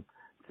system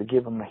to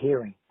give him a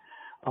hearing.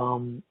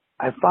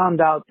 I found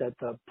out that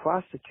the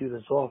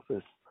prosecutor's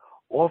office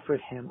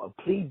offered him a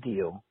plea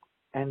deal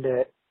and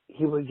that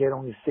he would get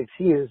only 6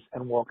 years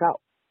and walk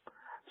out.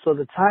 So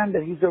the time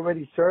that he's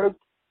already served,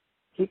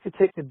 he could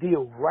take a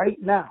deal right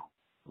now,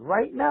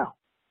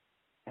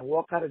 and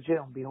walk out of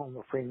jail and be home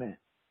a free man.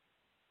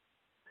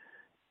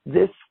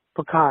 This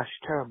Prakash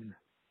Churaman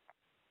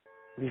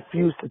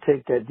refused to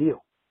take that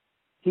deal.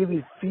 He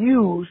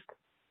refused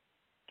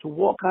to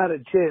walk out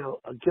of jail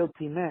a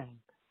guilty man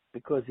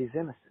because he's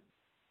innocent.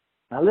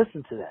 Now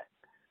listen to that.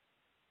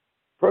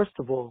 First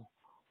of all,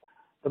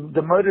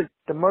 the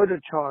murder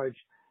charge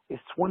is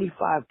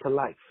 25 to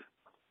life.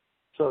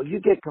 So you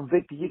get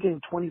convicted, you're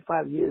getting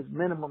 25 years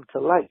minimum to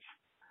life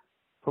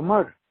for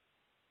murder.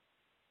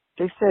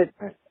 They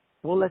said,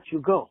 we'll let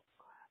you go.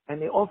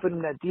 And they offered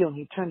him that deal, and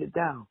he turned it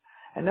down.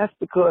 And that's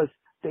because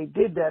they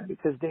did that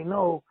because they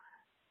know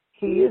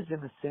he is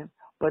innocent,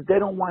 but they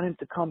don't want him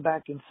to come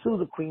back and sue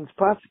the Queen's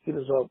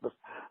prosecutor's office.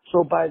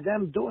 So by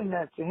them doing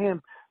that to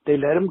him, they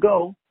let him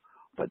go,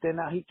 but then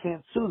now he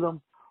can't sue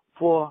them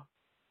for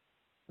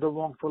the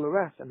wrongful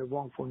arrest and the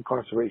wrongful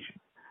incarceration.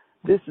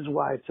 This is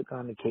why I took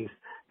on the case,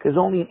 because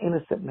only an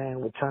innocent man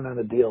would turn on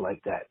a deal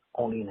like that.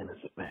 Only an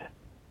innocent man.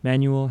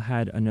 Manuel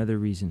had another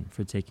reason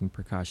for taking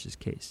Prakash's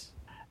case.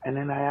 And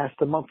then I asked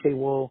him, okay,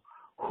 well,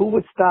 who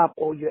would stop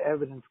all your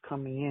evidence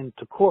coming in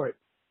to court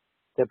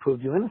that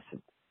proved you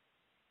innocent?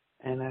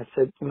 And I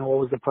said, what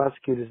was the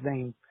prosecutor's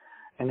name?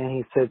 And then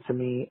he said to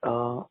me,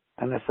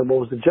 and I said, what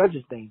was the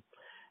judge's name?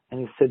 And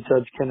he said,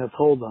 Judge Kenneth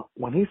Holder.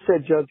 When he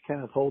said Judge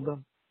Kenneth Holder,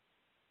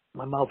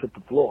 my mouth hit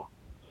the floor.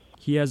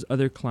 He has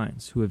other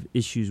clients who have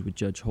issues with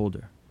Judge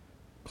Holder.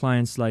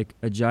 Clients like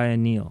Ajaya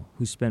Neal,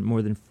 who spent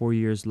more than 4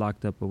 years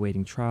locked up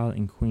awaiting trial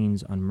in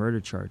Queens on murder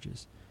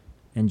charges,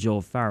 and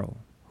Joel Farrell,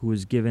 who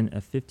was given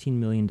a $15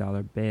 million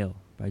bail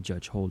by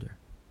Judge Holder.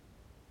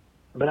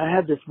 But I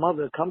had this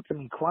mother come to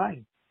me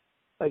crying,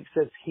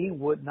 says he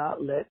would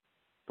not let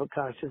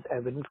Prakash's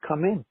evidence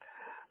come in.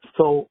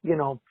 So,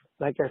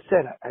 like I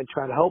said, I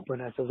try to help her,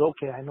 and I says,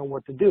 okay, I know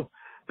what to do.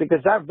 Because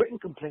I've written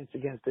complaints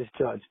against this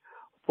judge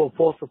for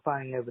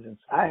falsifying evidence.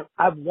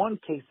 I've won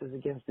cases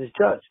against this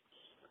judge.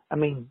 I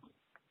mean,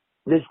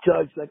 this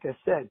judge, like I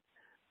said,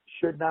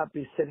 should not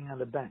be sitting on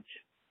the bench.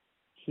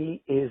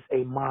 He is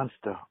a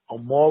monster, a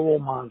moral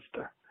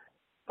monster,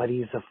 but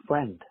he's a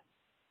friend.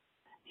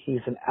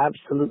 He's an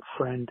absolute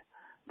friend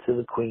to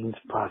the Queen's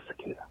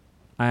prosecutor.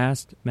 I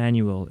asked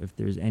Manuel if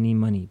there's any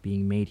money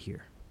being made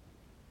here.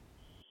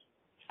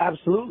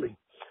 Absolutely.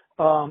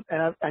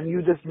 And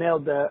you just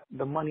nailed the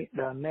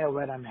nail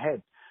right on the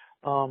head.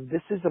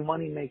 This is a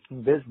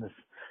money-making business.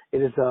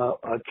 It is a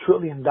 $1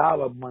 trillion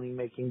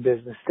money-making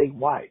business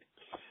statewide.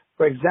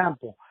 For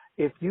example,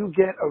 if you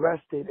get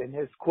arrested and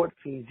there's court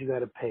fees you got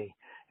to pay,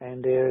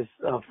 and there's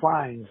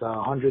fines,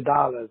 $100,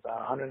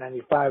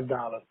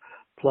 $195,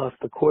 plus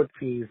the court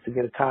fees to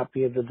get a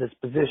copy of the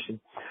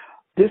disposition,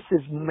 this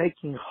is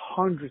making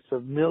hundreds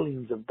of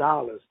millions of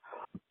dollars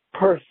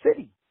per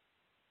city.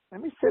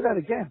 Let me say that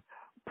again.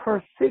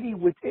 Per city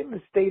within the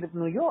state of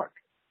New York.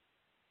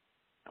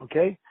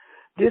 Okay?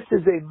 This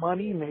is a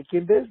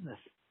money-making business.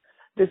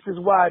 This is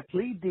why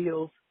plea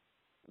deals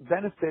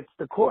benefits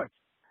the courts.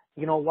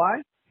 You know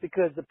why?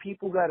 Because the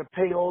people got to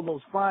pay all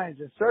those fines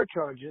and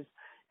surcharges,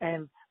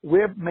 and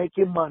we're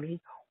making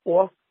money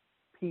off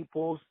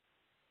people's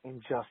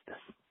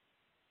injustice.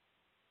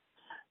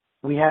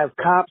 We have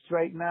cops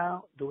right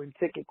now doing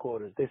ticket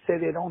quotas. They say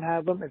they don't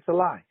have them. It's a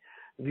lie.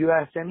 If you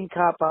ask any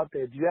cop out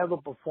there, do you have a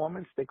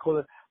performance? They call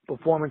it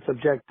performance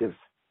objectives.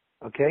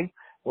 Okay?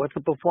 What's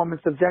a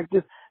performance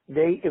objective?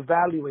 They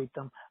evaluate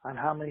them on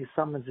how many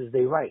summonses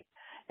they write.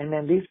 And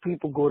then these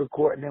people go to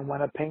court and they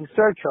wind up paying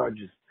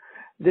surcharges.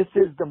 This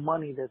is the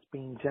money that's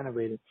being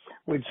generated.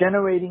 We're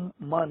generating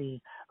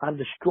money on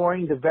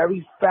destroying the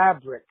very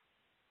fabric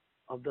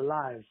of the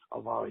lives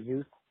of our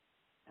youth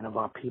and of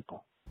our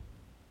people.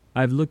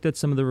 I've looked at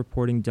some of the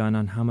reporting done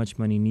on how much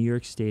money New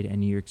York State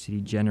and New York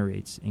City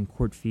generates in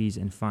court fees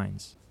and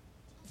fines.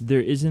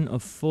 There isn't a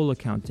full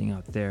accounting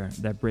out there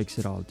that breaks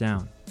it all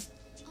down.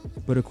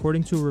 But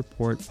according to a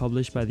report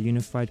published by the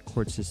Unified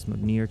Court System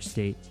of New York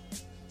State,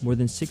 more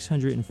than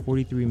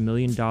 $643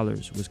 million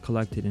was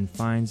collected in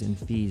fines and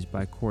fees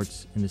by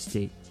courts in the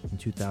state in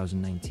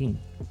 2019.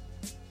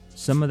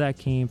 Some of that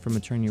came from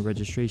attorney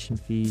registration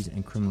fees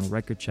and criminal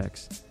record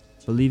checks,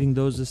 but leaving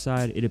those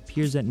aside, it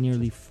appears that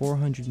nearly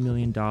 $400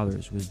 million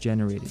was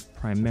generated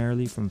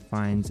primarily from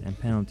fines and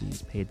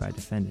penalties paid by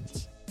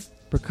defendants.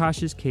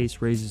 Prakash's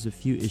case raises a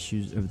few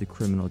issues of the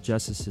criminal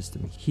justice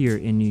system here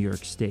in New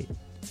York State.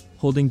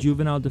 Holding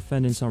juvenile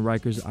defendants on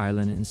Rikers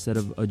Island instead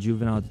of a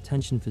juvenile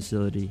detention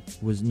facility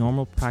was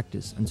normal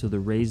practice until the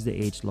Raise the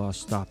Age law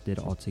stopped it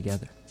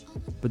altogether.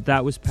 But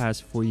that was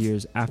passed 4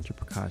 years after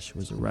Prakash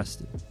was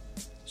arrested,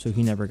 so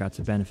he never got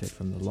to benefit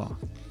from the law.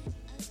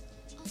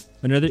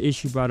 Another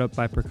issue brought up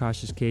by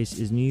Prakash's case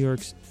is New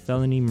York's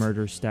felony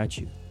murder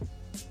statute.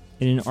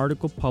 In an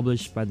article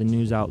published by the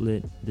news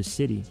outlet The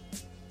City,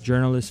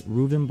 journalist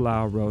Reuven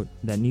Blau wrote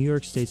that New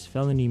York State's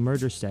felony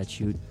murder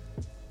statute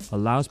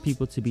allows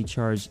people to be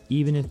charged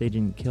even if they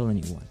didn't kill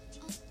anyone,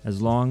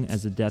 as long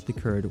as the death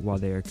occurred while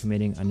they are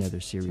committing another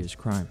serious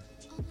crime.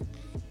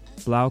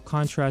 Blau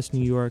contrasts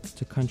New York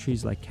to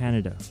countries like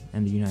Canada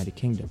and the United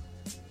Kingdom,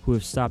 who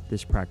have stopped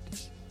this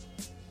practice.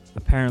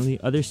 Apparently,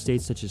 other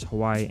states such as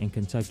Hawaii and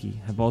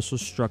Kentucky have also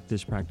struck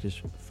this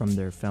practice from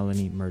their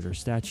felony murder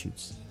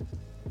statutes.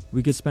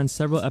 We could spend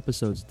several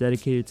episodes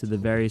dedicated to the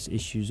various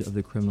issues of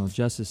the criminal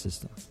justice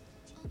system.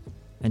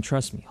 And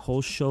trust me,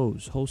 whole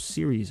shows, whole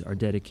series are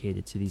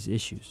dedicated to these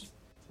issues.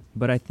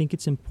 But I think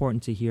it's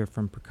important to hear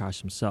from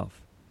Prakash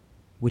himself,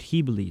 what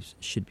he believes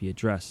should be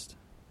addressed.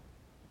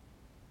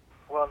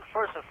 Well,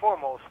 first and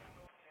foremost,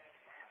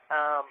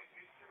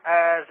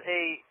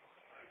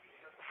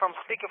 from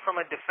speaking from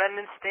a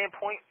defendant's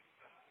standpoint,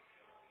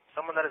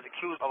 someone that is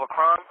accused of a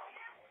crime,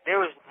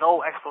 there is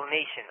no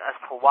explanation as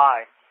to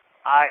why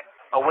I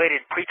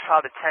awaited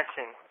pretrial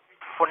detention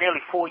for nearly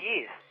 4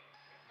 years.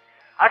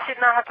 I should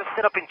not have to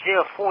sit up in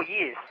jail 4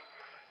 years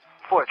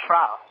for a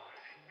trial.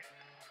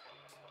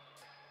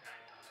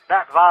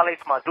 That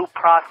violates my due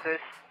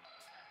process.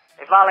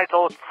 It violates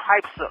all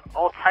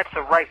types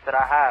of rights that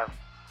I have,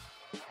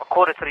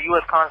 according to the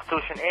U.S.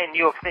 Constitution and New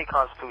York State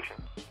Constitution.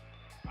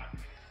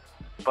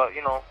 But,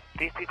 you know,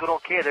 these people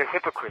don't care. They're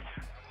hypocrites.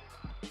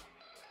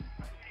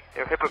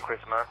 They're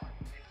hypocrites, man.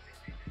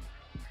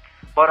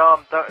 But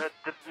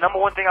the number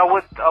one thing I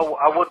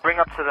would bring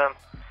up to them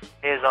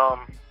is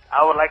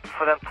I would like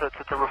for them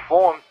to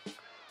reform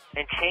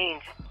and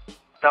change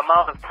the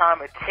amount of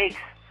time it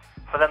takes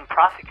for them to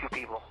prosecute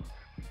people.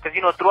 Because,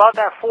 you know, throughout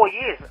that 4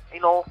 years, you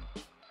know,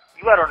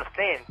 you gotta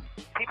understand,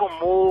 people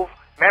move,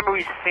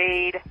 memories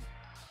fade,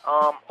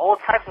 all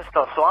types of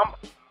stuff. So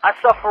I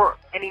suffer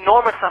an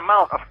enormous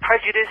amount of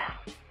prejudice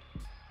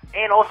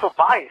and also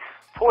bias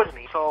towards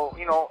me. So,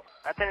 you know,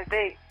 at the end of the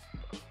day,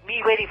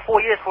 me waiting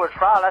 4 years for a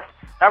trial,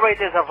 that right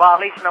there is a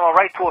violation of my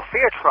right to a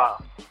fair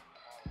trial.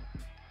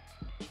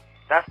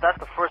 That's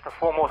the first and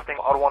foremost thing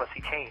I would want to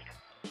see changed.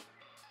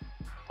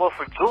 Well,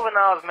 for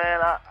juveniles, man,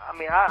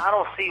 I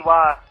don't see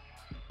why,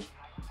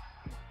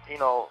 you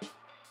know,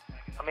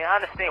 I mean, I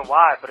understand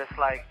why, but it's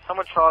like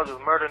someone charged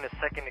with murder in the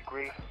second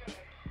degree.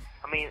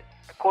 I mean,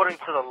 according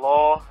to the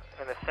law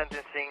and the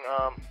sentencing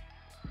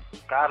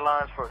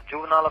guidelines for a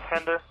juvenile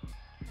offender,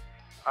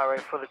 all right,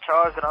 for the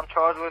charge that I'm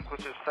charged with,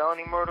 which is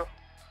felony murder,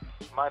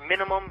 my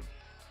minimum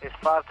is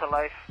 5 to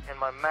life, and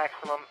my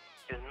maximum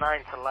is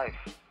 9 to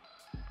life.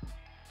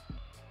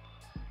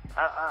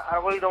 I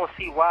really don't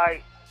see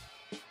why,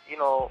 you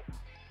know,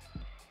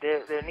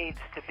 there needs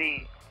to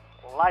be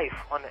life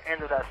on the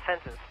end of that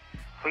sentence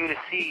for you to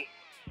see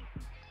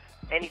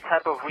any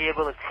type of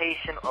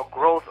rehabilitation or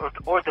growth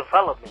or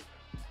development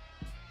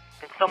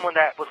in someone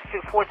that was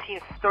 13,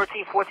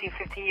 14,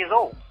 15 years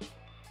old.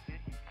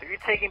 So you're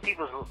taking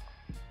people's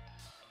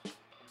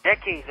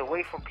decades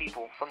away from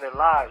people, from their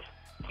lives,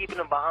 keeping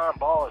them behind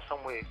bars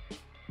somewhere,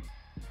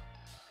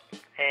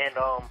 and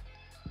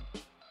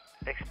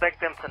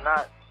expect them to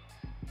not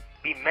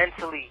be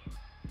mentally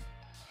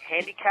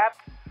handicapped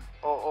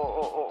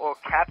or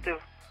captive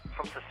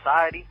from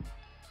society.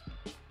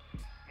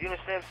 You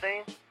understand what I'm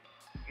saying?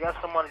 You have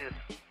someone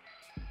just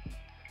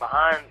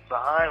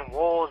behind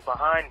walls,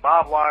 behind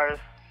barbed wires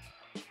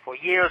for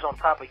years on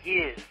top of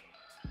years.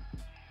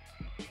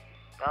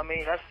 I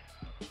mean,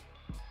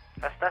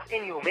 that's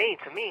inhumane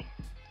to me,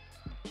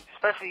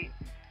 especially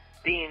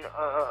being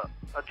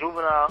a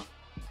juvenile.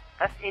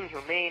 That's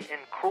inhumane and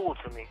cruel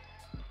to me,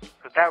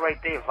 because that right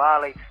there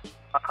violates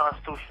my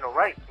constitutional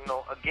right, you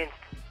know, against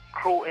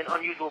cruel and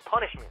unusual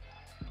punishment.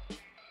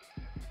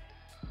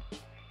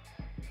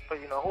 But,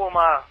 you know, who am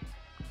I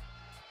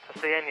to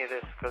say any of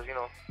this? Because, you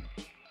know,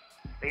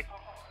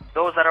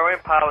 those that are in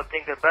power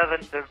think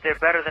they're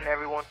better than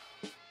everyone,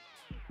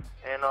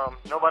 and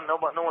no one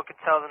can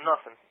tell them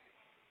nothing.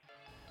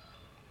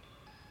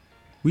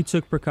 We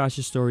took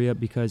Prakash's story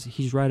up because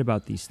he's right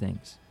about these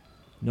things.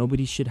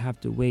 Nobody should have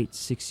to wait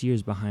 6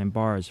 years behind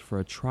bars for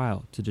a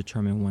trial to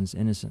determine one's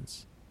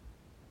innocence.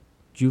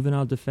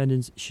 Juvenile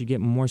defendants should get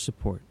more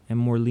support and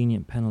more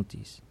lenient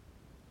penalties.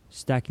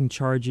 Stacking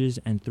charges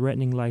and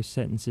threatening life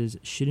sentences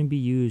shouldn't be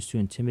used to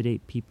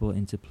intimidate people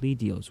into plea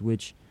deals,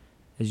 which,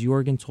 as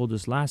Jorgen told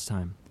us last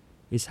time,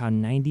 is how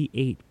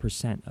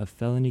 98% of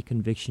felony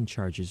conviction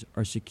charges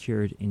are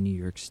secured in New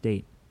York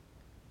State.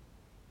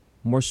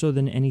 More so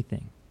than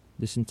anything,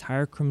 this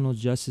entire criminal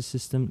justice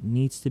system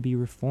needs to be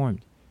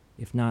reformed,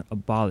 if not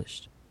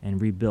abolished, and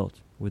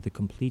rebuilt with a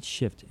complete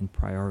shift in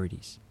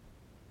priorities.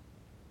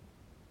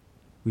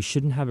 We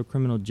shouldn't have a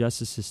criminal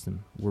justice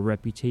system where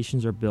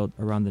reputations are built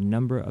around the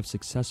number of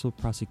successful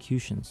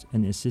prosecutions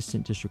an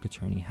assistant district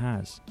attorney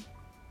has,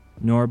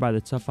 nor by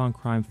the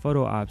tough-on-crime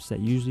photo ops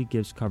that usually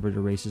gives cover to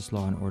racist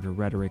law and order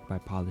rhetoric by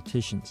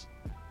politicians.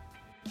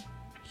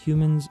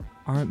 Humans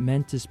aren't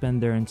meant to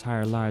spend their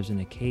entire lives in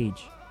a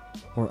cage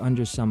or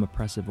under some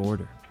oppressive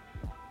order.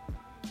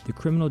 The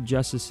criminal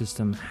justice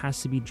system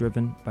has to be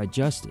driven by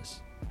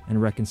justice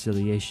and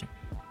reconciliation.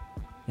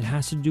 It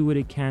has to do what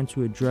it can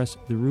to address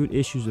the root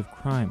issues of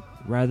crime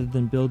rather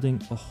than building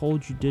a whole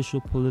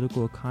judicial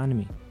political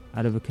economy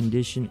out of a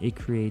condition it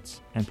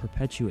creates and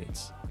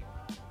perpetuates.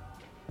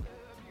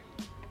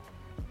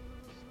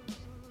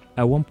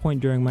 At one point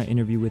during my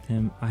interview with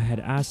him, I had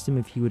asked him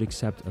if he would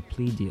accept a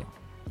plea deal.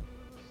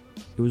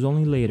 It was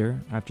only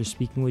later, after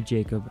speaking with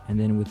Jacob and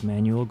then with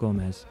Manuel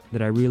Gomez,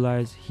 that I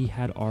realized he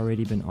had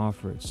already been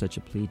offered such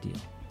a plea deal.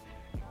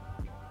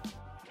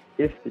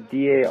 If the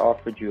DA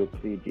offered you a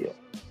plea deal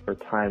for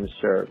time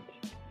served,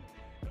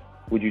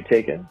 would you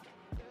take it?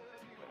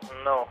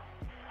 No,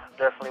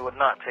 definitely would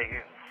not take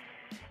it.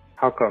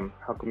 How come?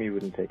 How come you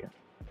wouldn't take it?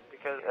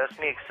 Because that's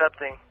me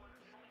accepting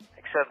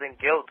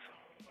guilt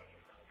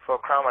for a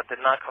crime I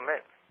did not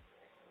commit.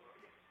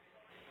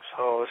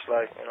 So it's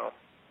like, you know,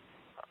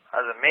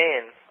 as a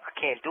man, I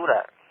can't do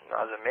that. You know,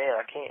 as a man,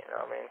 I can't. You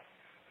know what I mean,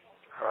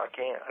 I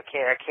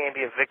can't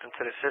be a victim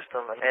to the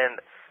system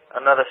and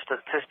another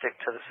statistic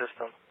to the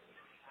system.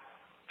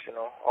 You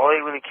know, all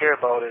they really care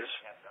about is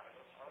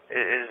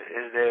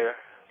their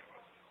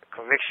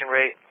conviction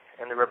rate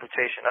and the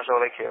reputation. That's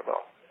all they care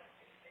about.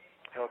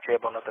 They don't care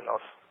about nothing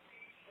else.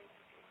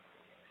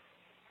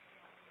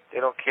 They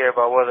don't care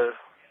about whether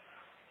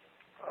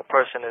a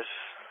person is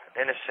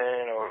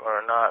innocent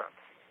or not.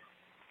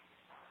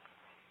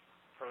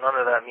 None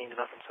of that means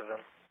nothing to them.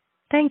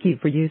 Thank you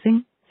for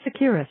using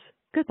Securus.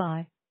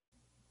 Goodbye.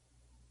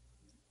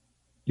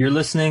 You're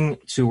listening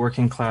to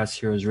Working Class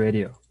Heroes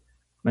Radio.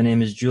 My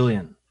name is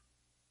Julian.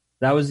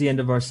 That was the end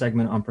of our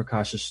segment on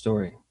Prakash's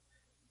story.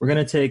 We're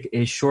going to take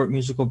a short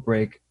musical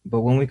break,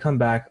 but when we come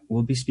back,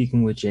 we'll be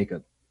speaking with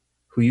Jacob,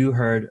 who you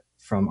heard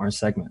from our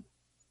segment.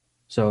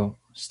 So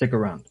stick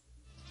around.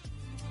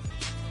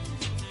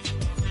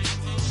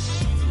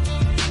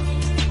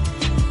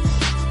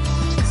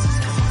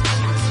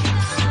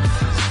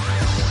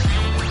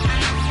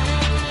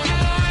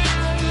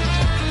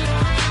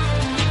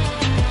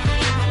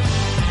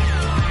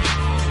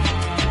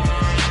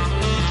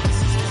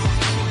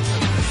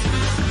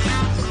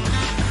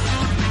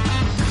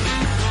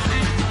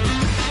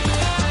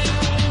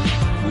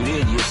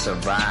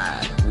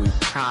 Survive. We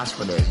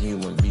prospered as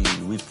human beings.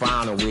 We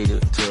found a way to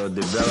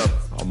develop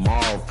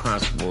moral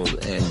principles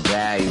and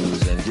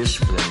values and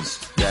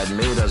disciplines that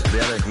made us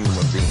better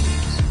human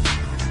beings.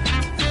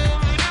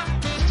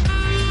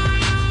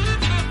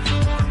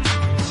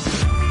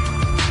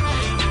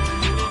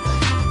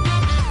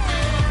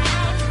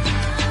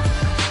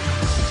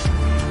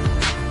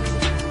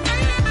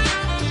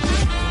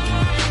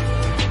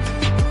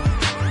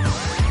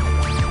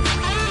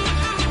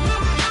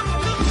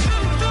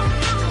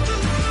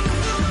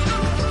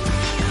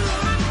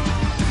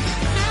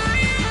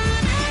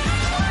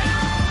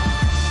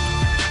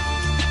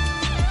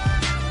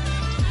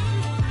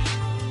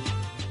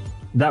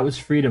 That was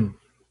Freedom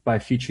by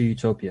Future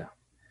Utopia.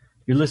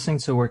 You're listening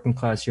to Working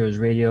Class Heroes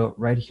Radio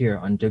right here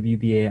on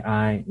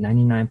WBAI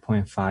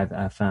 99.5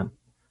 FM.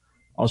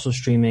 Also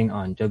streaming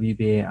on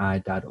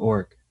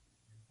WBAI.org.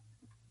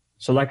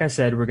 So like I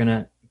said, we're going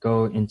to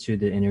go into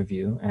the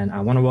interview, and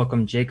I want to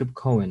welcome Jacob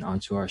Cohen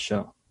onto our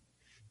show.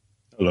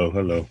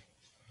 Hello.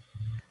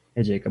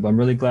 Hey, Jacob. I'm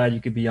really glad you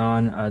could be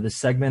on. The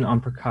segment on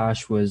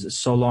Prakash was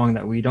so long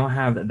that we don't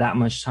have that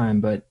much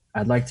time, but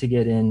I'd like to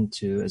get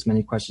into as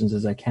many questions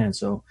as I can.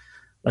 So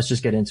let's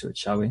just get into it,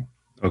 shall we?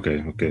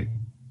 Okay.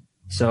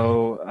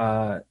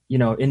 So,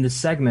 in the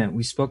segment,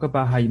 we spoke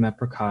about how you met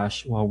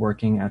Prakash while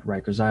working at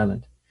Rikers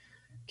Island.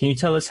 Can you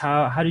tell us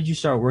how did you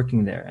start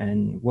working there,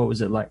 and what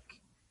was it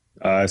like?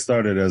 I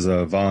started as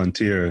a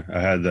volunteer. I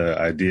had the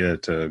idea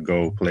to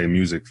go play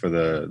music for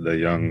the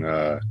young,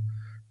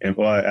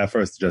 at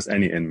first just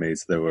any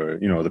inmates that were,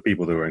 the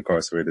people that were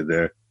incarcerated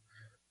there.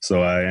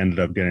 So I ended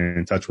up getting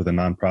in touch with a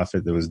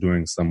nonprofit that was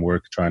doing some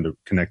work trying to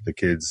connect the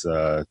kids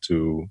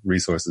to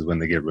resources when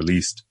they get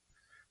released.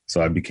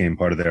 So I became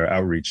part of their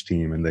outreach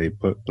team, and they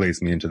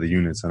placed me into the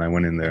units, and I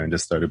went in there and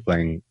just started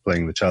playing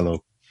the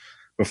cello.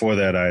 Before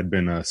that, I had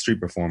been a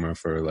street performer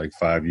for like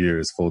 5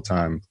 years, full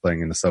time, playing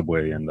in the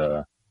subway, and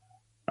I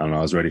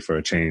was ready for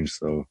a change.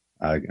 So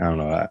I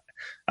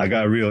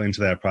got real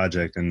into that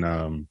project,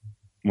 and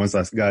once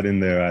I got in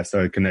there, I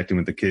started connecting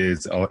with the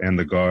kids and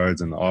the guards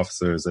and the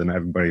officers, and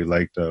everybody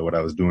liked what I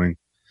was doing.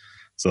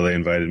 So they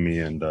invited me,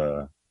 and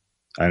I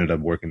ended up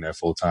working there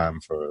full time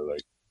for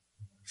like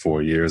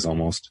 4 years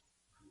almost.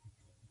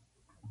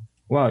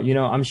 Wow,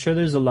 I'm sure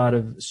there's a lot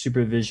of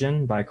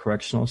supervision by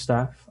correctional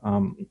staff.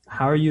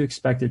 How are you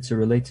expected to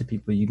relate to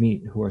people you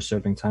meet who are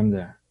serving time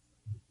there?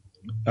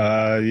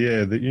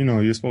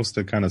 You're supposed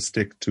to kind of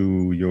stick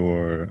to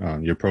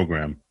your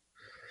program.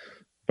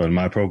 But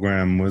my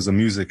program was a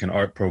music and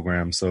art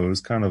program, so it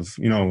was kind of,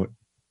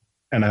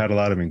 and I had a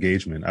lot of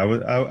engagement. I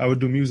would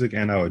do music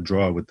and I would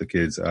draw with the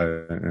kids,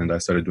 and I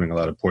started doing a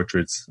lot of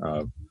portraits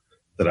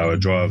that I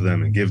would draw of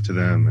them and give to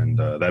them, and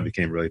that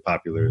became really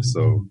popular.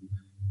 So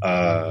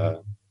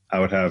I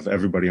would have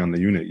everybody on the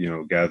unit,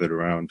 gathered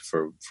around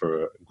for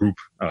group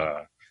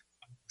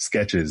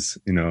sketches,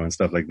 and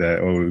stuff like that,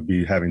 or we would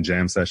be having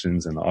jam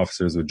sessions, and the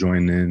officers would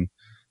join in.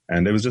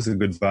 And it was just a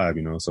good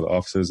vibe, so the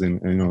officers,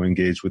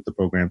 engaged with the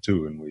program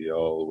too. And we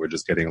all were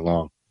just getting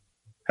along,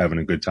 having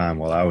a good time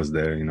while I was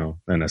there,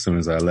 And as soon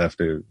as I left,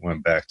 it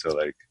went back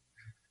to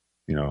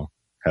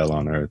hell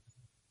on earth.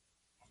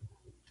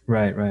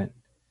 Right.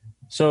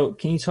 So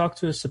can you talk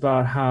to us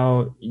about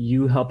how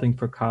you helping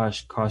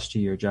Prakash cost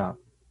you your job?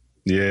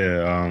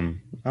 Yeah,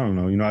 I don't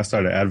know. I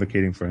started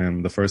advocating for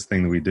him. The first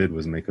thing that we did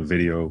was make a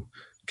video,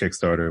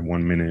 Kickstarter,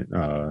 1 minute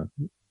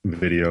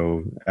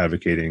video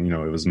advocating.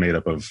 It was made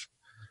up of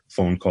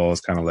phone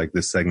calls, kind of like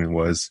this segment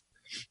was.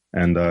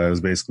 And it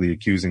was basically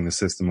accusing the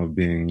system of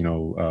being,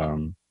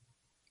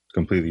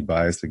 completely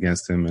biased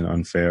against him and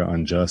unfair,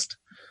 unjust,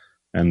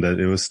 and that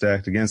it was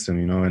stacked against him,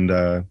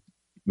 and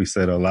we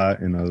said a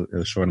lot in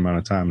a short amount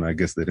of time. And I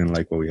guess they didn't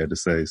like what we had to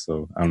say.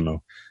 So I don't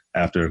know,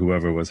 after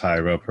whoever was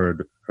higher up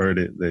heard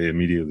it, they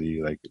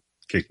immediately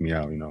kicked me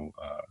out,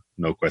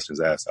 no questions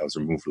asked. I was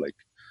removed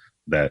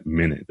that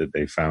minute that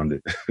they found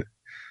it.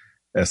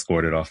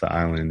 Escorted off the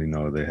island.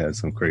 They had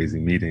some crazy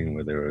meeting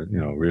where they were,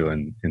 real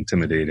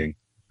intimidating.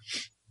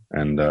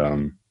 And,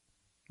 I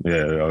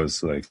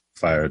was like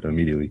fired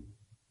immediately.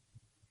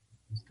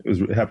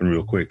 It happened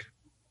real quick.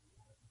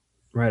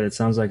 Right. It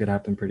sounds like it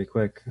happened pretty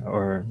quick.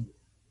 Or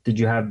did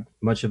you have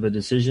much of a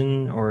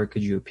decision, or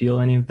could you appeal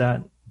any of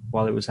that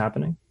while it was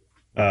happening?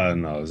 No,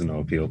 there was no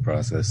appeal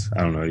process.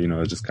 I don't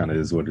know. It just kind of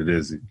is what it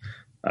is.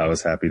 I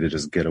was happy to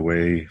just get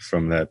away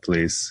from that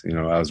place.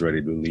 I was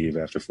ready to leave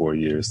after 4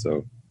 years. So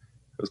it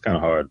was kind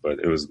of hard, but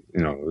it was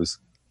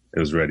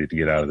ready to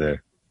get out of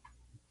there.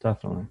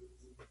 Definitely.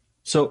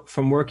 So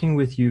from working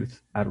with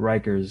youth at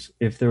Rikers,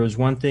 if there was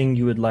one thing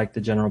you would like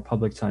the general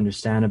public to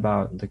understand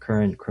about the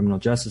current criminal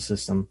justice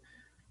system,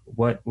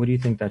 what do you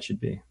think that should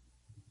be?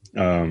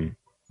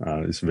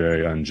 It's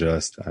very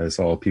unjust. I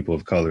saw people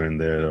of color in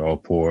there. They're all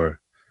poor.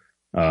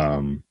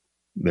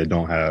 They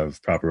don't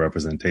have proper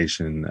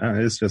representation.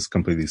 It's just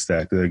completely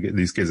stacked.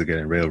 These kids are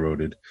getting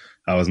railroaded.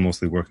 I was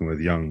mostly working with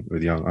young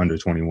under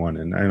 21,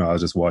 and I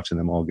was just watching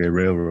them all get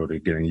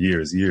railroaded, getting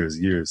years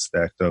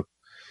stacked up.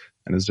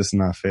 And it's just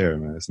not fair,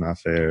 man. It's not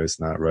fair. It's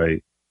not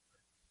right.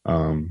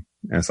 And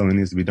something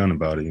needs to be done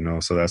about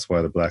it, So that's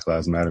why the Black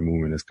Lives Matter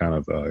movement is kind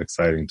of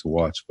exciting to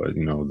watch. But,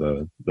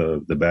 the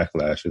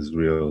backlash is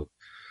real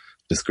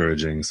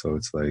discouraging. So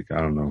it's like,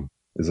 I don't know,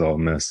 it's all a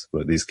mess.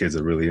 But these kids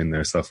are really in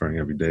there suffering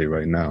every day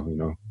right now,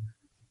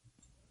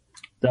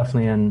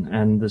 Definitely.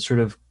 And the sort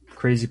of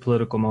crazy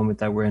political moment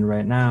that we're in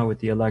right now with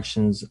the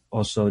elections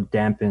also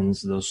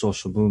dampens those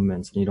social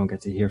movements, and you don't get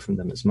to hear from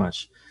them as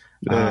much.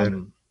 Yeah.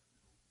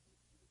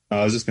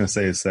 I was just going to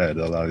say it's sad.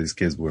 A lot of these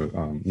kids were,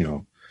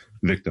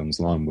 victims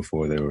long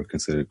before they were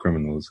considered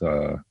criminals.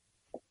 A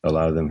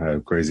lot of them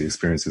had crazy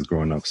experiences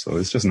growing up. So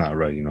it's just not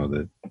right,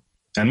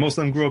 and most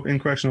of them grew up in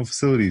correctional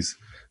facilities.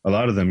 A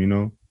lot of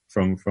them,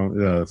 from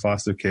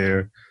foster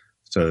care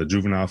to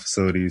juvenile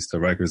facilities to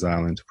Rikers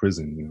Island to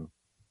prison,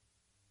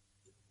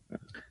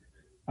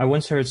 I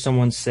once heard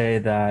someone say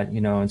that,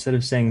 instead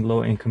of saying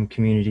low income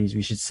communities,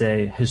 we should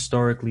say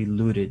historically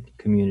looted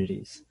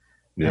communities.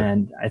 Yeah.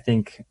 And I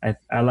think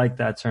I like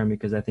that term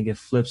because I think it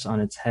flips on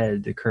its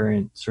head the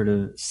current sort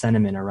of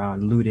sentiment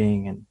around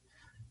looting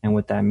and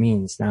what that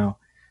means. Now,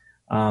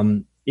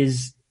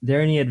 is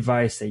there any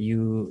advice that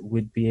you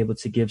would be able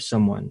to give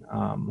someone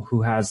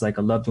who has like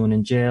a loved one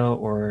in jail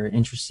or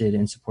interested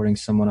in supporting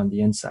someone on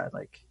the inside?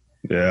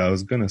 Yeah, I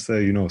was going to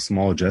say,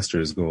 small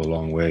gestures go a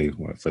long way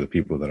for the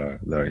people that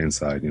are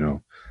inside,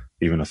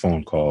 even a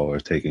phone call or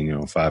taking,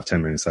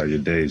 5-10 minutes out of your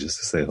day just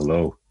to say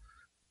hello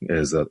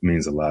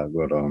means a lot.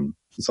 But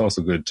it's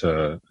also good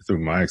through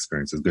my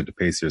experience, it's good to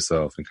pace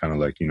yourself and kind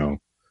of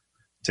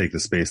take the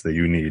space that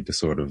you need to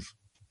sort of,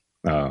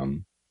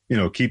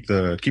 keep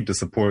the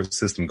support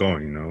system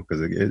going,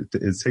 because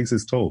it takes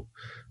its toll,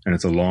 and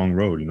it's a long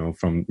road,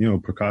 from,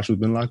 Prakash has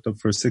been locked up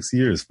for 6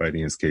 years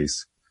fighting his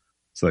case.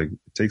 It's like,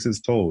 it takes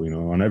its toll,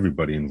 on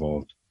everybody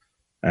involved.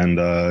 And,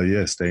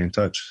 stay in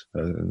touch.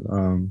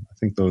 I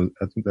think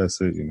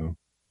that's it,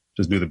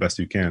 just do the best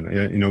you can.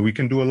 We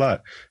can do a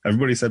lot.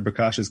 Everybody said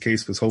Prakash's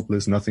case was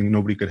hopeless.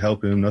 Nobody could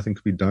help him. Nothing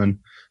could be done.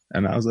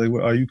 And I was like,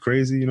 well, are you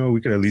crazy?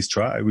 We could at least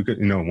try. We could,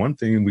 one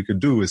thing we could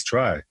do is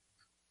try,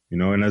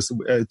 and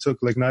it took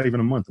not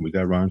even a month. And we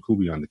got Ron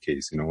Kuby on the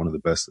case, one of the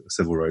best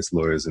civil rights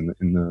lawyers in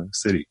the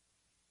city.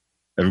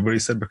 Everybody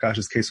said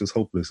Prakash's case was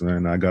hopeless,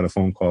 man. I got a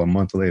phone call a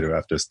month later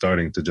after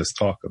starting to just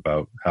talk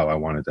about how I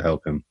wanted to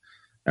help him.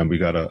 And we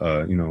got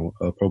a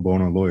pro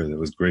bono lawyer that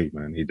was great,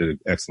 man. He did an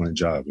excellent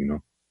job,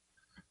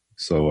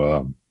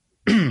 So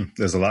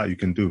there's a lot you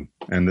can do,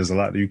 and there's a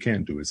lot that you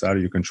can't do. It's out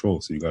of your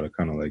control. So you got to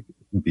kind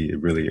of be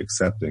really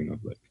accepting of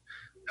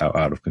how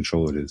out of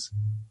control it is.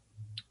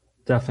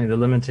 Definitely.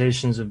 The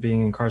limitations of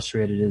being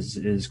incarcerated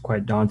is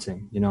quite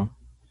daunting, Yeah,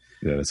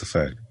 that's a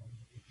fact.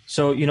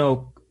 So,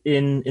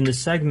 in the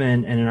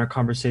segment and in our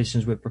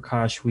conversations with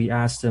Prakash, we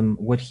asked him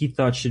what he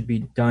thought should be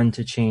done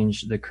to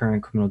change the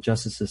current criminal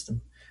justice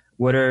system.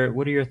 What are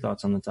your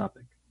thoughts on the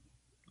topic?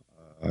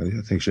 I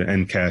think it should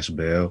end cash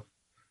bail.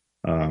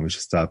 We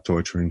should stop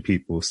torturing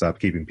people, stop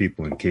keeping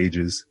people in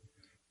cages.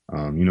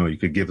 You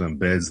could give them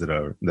beds that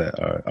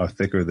are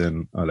thicker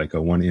than like a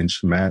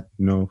 1-inch mat,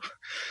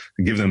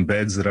 give them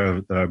beds that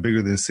are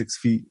bigger than 6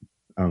 feet.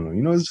 I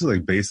don't know, it's just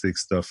like basic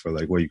stuff for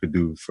what you could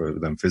do for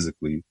them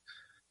physically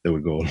that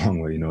would go a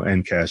long way,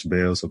 end cash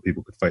bail so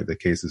people could fight their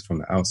cases from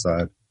the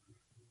outside,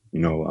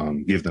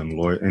 give them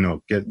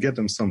get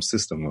them some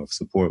system of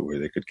support where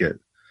they could get,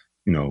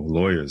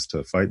 lawyers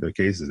to fight their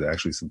cases, to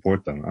actually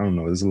support them. I don't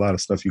know. There's a lot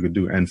of stuff you could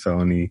do. End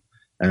felony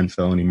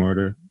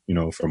murder,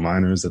 for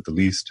minors at the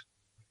least.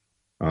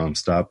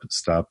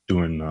 Stop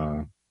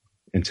doing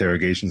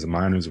interrogations of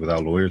minors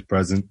without lawyers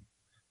present.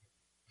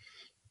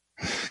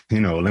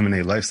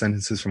 Eliminate life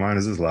sentences for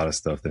minors. There's a lot of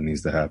stuff that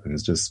needs to happen.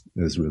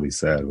 It's really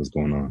sad what's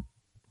going on.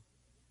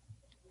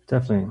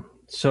 Definitely.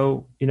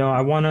 So,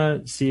 I want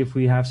to see if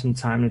we have some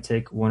time to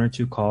take 1 or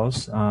 2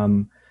 calls.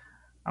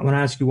 I want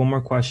to ask you one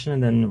more question,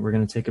 and then we're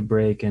going to take a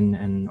break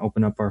and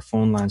open up our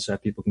phone line so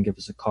that people can give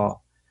us a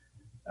call.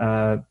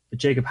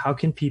 Jacob, how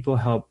can people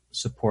help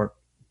support,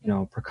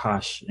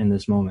 Prakash in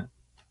this moment?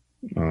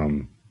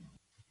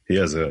 He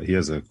has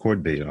a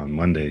court date on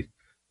Monday.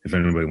 If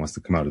anybody wants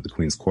to come out to the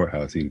Queen's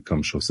Courthouse, he can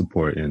come show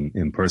support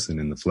in person,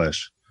 in the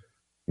flesh,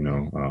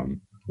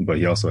 but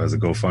he also has a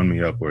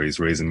GoFundMe up where he's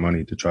raising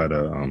money to try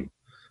to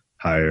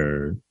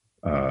hire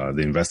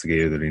the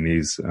investigator that he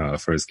needs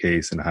for his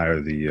case, and hire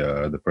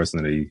the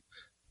person that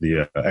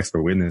the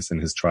expert witness in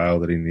his trial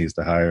that he needs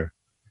to hire.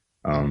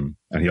 And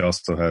he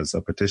also has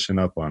a petition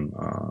up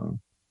on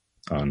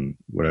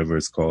whatever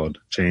it's called,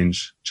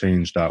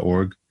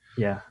 change.org.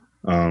 Yeah.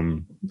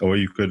 Or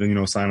you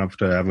could, sign up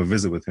to have a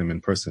visit with him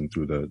in person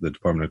through the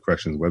Department of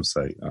Corrections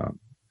website.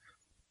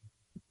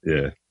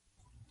 Yeah.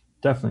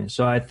 Definitely.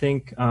 So I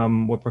think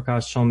what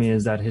Prakash told me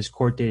is that his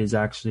court date is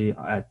actually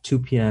at 2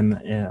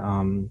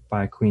 p.m.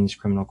 By Queens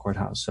Criminal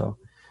Courthouse. So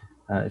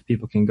if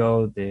people can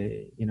go,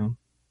 they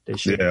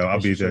should. Yeah, I'll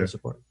be there.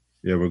 Support.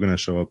 Yeah, we're going to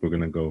show up. We're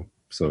going to go.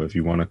 So if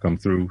you want to come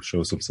through,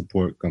 show some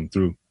support, come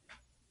through.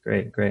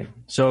 Great.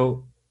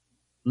 So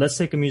let's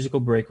take a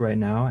musical break right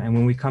now. And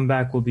when we come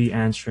back, we'll be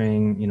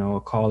answering, a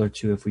call or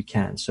two if we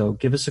can. So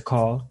give us a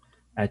call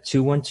at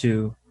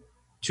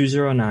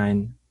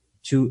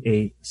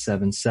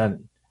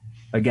 212-209-2877.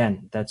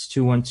 Again, that's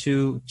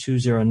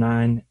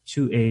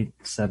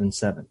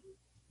 212-209-2877.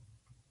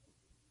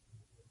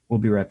 We'll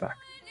be right back.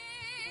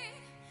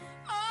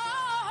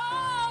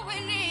 All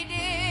we need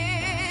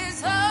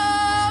is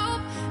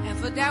hope, and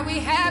for that we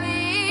have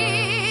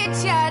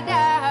each other,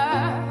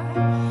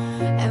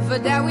 and for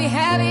that we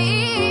have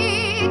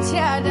each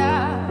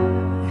other.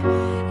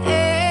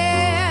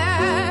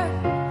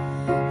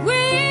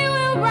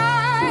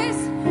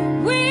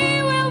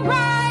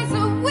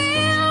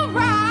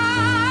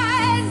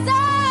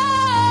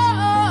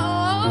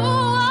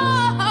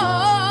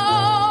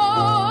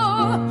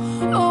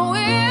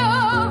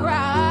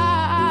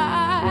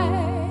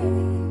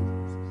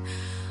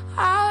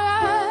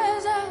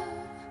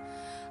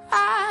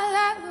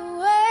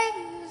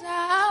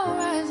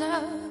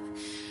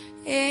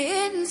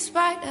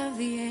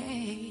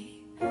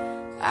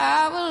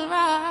 I will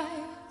rise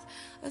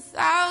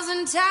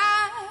 1,000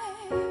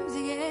 times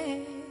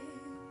again,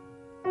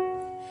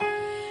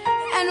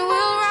 and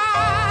we'll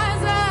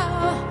rise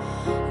up.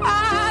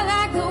 I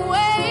like the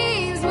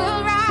waves.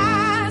 We'll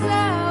rise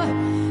up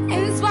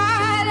in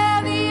spite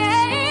of the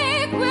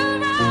ache. We'll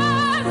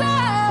rise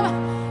up,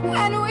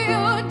 and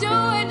we'll do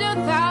it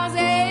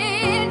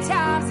 1,000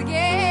 times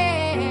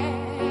again.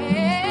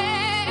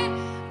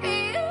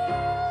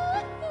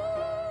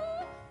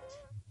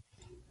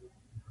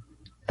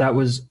 That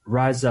was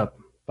Rise Up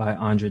by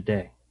Andra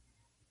Day.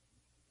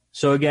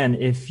 So again,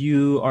 if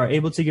you are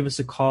able to give us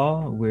a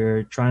call,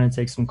 we're trying to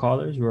take some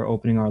callers. We're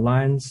opening our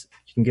lines.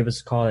 You can give us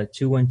a call at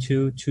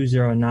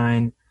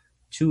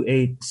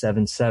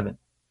 212-209-2877.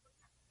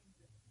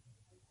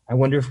 I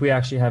wonder if we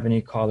actually have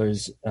any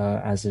callers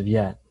as of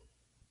yet.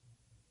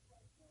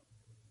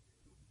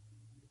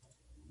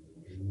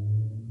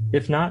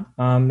 If not,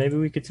 maybe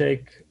we could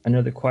take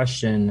another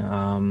question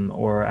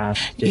or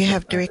ask. Jacob. You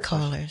have 3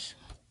 callers.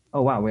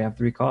 Oh, wow. We have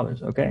 3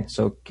 callers. Okay.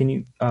 So can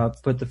you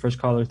put the first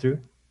caller through,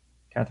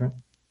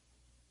 Catherine?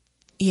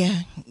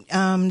 Yeah.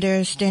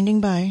 They're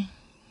standing by,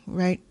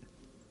 right?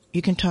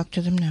 You can talk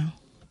to them now.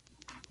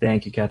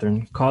 Thank you,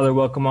 Catherine. Caller,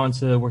 welcome on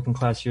to Working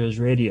Class Heroes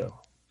Radio.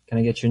 Can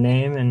I get your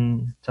name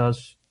and tell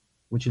us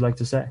what you'd like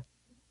to say?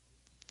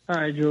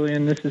 Hi,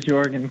 Julian. This is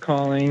Jorgen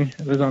calling.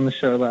 I was on the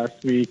show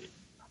last week.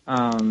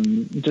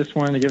 Just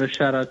wanted to give a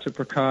shout out to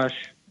Prakash.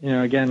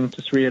 Again,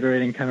 just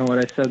reiterating kind of what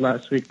I said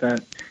last week,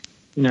 that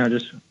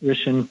just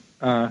wishing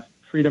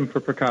freedom for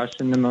Prakash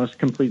in the most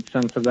complete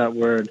sense of that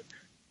word.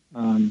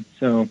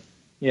 So,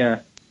 yeah,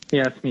 he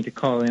asked me to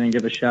call in and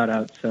give a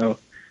shout-out. So,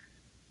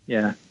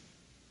 yeah.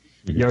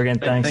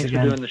 Jorgen, thanks again. Thanks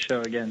for doing the show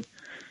again.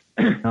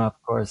 No,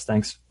 of course.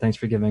 Thanks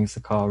for giving us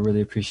a call.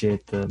 Really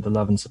appreciate the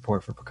love and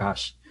support for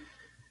Prakash.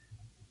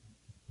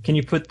 Can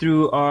you put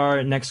through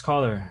our next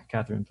caller,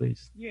 Catherine,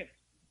 please? Yeah.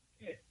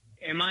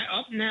 Am I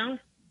up now?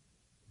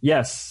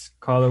 Yes.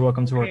 Caller,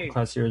 welcome to Working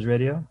Class Heroes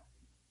Radio.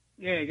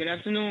 Yeah, good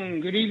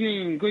afternoon, good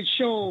evening, good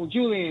show,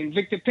 Julian,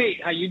 Victor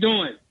Pate, how you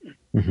doing?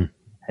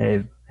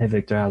 Hey,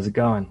 Victor, how's it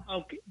going?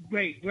 Okay,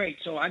 great.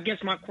 So I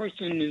guess my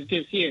question is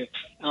just here,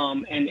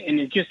 and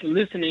it's just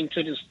listening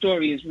to the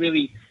story is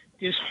really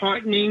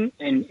disheartening,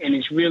 and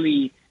it's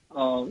really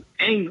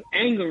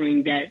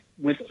angering that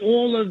with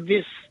all of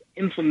this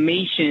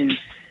information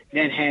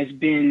that has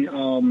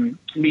been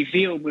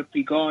revealed with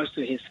regards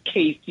to his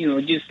case,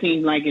 it just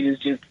seems like it is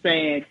just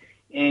sad.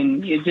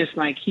 And it's just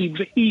like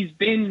he's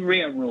been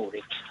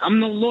railroaded. I'm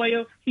no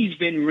lawyer. He's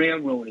been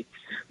railroaded.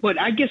 But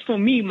I guess for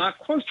me, my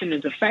question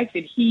is the fact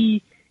that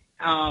he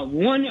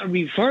won a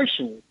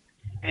reversal,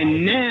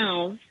 and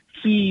now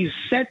he's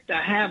set to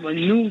have a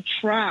new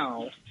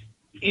trial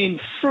in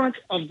front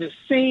of the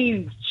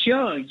same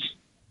judge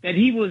that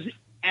he was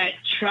at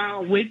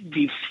trial with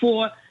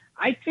before.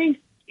 I think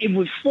it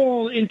would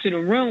fall into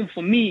the realm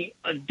for me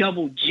a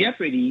double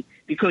jeopardy,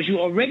 because you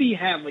already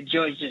have a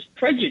judge that's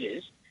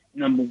prejudiced.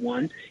 number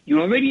one.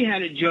 You already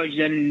had a judge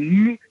that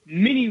in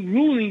many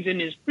rulings in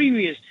his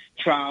previous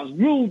trials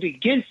ruled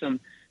against him.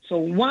 So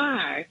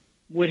why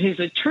would his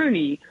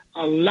attorney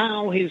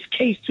allow his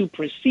case to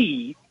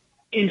proceed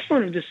in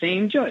front of the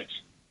same judge?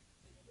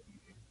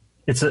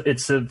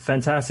 It's a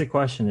fantastic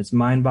question. It's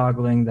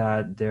mind-boggling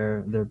that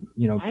they're I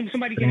hope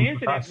somebody can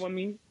answer that for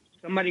me.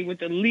 Somebody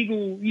with a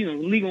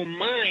legal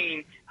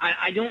mind.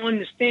 I don't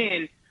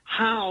understand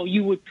how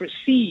you would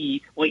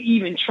proceed or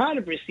even try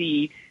to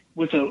proceed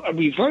with a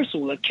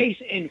reversal, a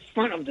case in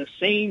front of the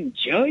same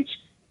judge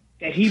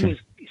that he was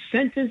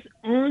sentenced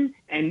on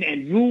and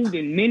ruled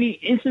in many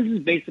instances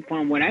based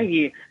upon what I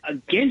hear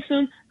against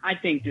him. I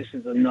think this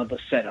is another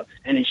setup,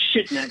 and it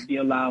should not be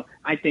allowed.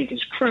 I think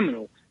it's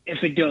criminal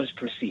if it does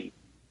proceed.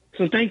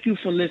 So thank you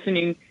for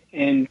listening,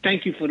 and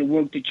thank you for the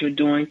work that you're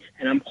doing,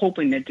 and I'm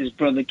hoping that this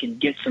brother can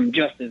get some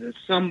justice as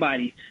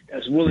somebody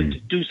that's willing to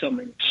do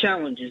something and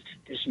challenges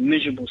this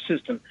miserable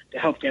system to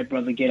help that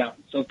brother get out.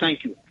 So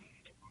thank you.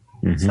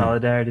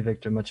 Solidarity,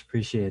 Victor. Much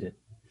appreciated.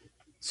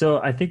 So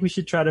I think we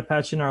should try to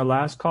patch in our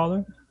last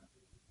caller.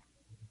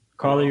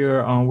 Caller,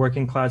 you're on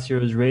Working Class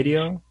Heroes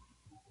Radio.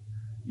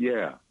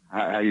 Yeah.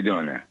 How you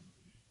doing there?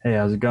 Hey,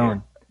 how's it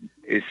going?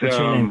 It's What's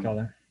your name,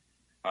 caller?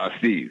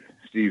 Steve.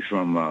 Steve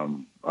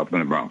from up in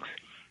the Bronx.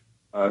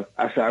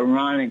 It's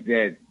ironic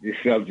that this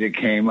subject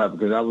came up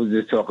because I was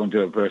just talking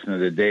to a person the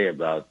other day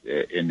about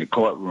in the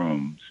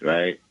courtrooms,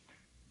 right?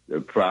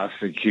 The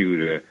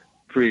prosecutor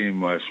pretty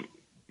much,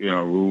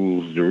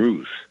 rules the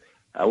roost.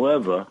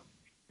 However,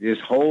 this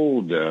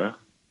Holder,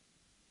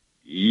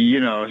 he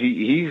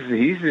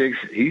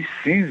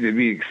seems to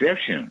be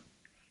exception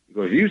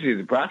because usually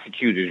the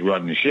prosecutors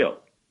run the show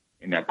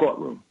in that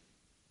courtroom.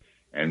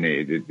 And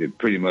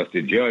pretty much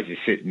the judge is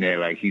sitting there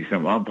like he's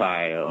some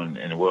umpire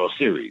in the World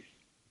Series,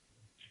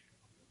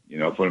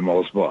 for the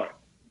most part.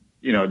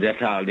 That's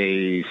how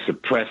they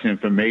suppress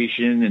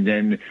information, and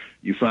then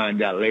you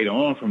find out later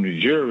on from the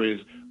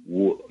jurors,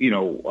 what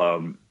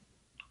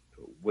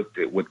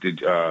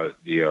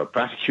the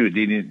prosecutor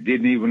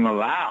didn't even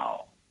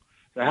allow.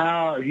 So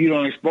how, if you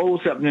don't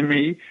expose something to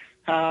me,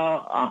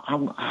 how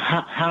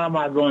am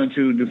I going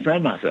to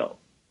defend myself?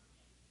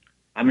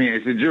 I mean,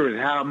 as the jurors,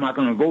 how am I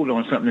going to vote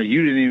on something that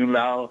you didn't even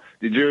allow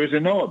the jurors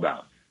to know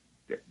about?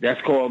 That's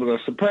called a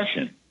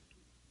suppression.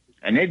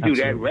 And they do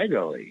that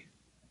regularly.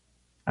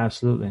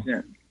 Absolutely.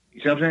 Yeah.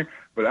 You know what I'm saying?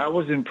 But I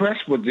was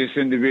impressed with this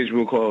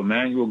individual called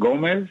Manuel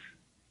Gomez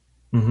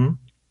from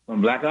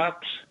Black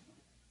Ops.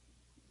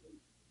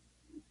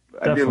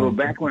 I did a little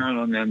background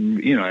on them,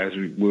 as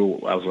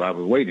I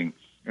was waiting.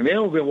 And they're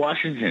over in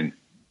Washington.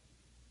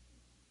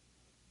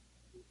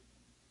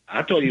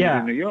 I thought he was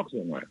in New York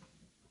somewhere.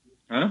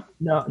 Huh?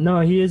 No,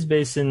 he is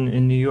based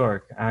in New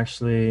York,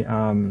 actually.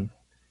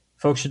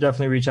 Folks should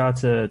definitely reach out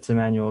to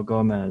Manuel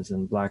Gomez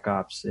and Black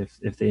Ops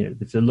if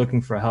they're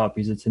looking for help.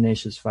 He's a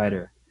tenacious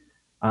fighter.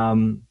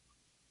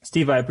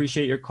 Steve, I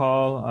appreciate your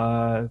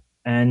call,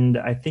 and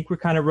I think we're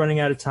kind of running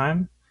out of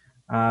time.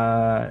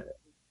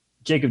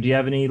 Jacob, do you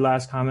have any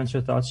last comments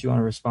or thoughts you want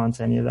to respond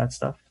to any of that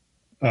stuff?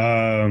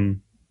 No,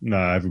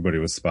 everybody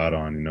was spot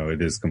on.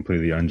 It is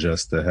completely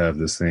unjust to have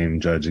the same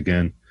judge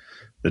again.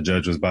 The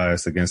judge was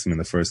biased against him in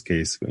the first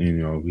case.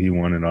 He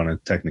won it on a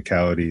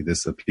technicality,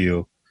 this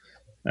appeal.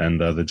 And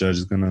the judge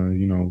is going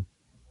to,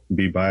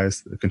 be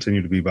biased,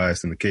 continue to be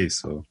biased in the case.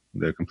 So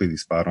they're completely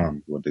spot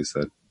on what they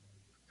said.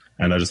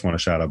 And I just want to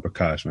shout out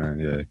Prakash, man.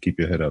 Yeah, keep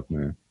your head up,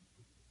 man.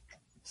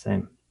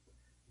 Same.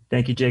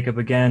 Thank you, Jacob,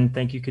 again.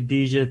 Thank you,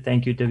 Khadijah.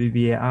 Thank you,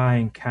 WBAI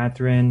and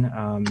Catherine.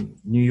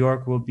 New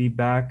York will be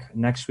back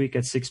next week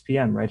at 6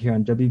 p.m. right here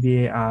on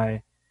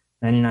WBAI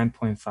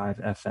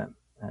 99.5 FM.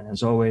 And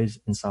as always,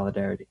 in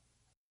solidarity.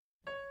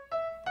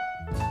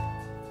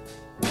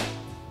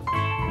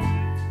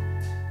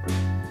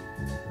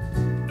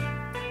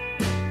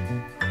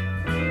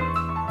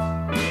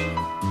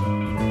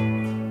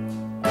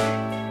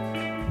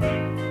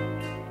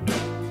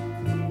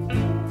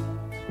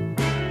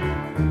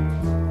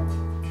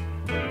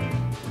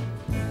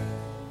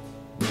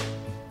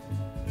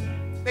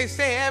 They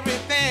say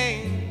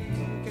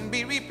everything can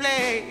be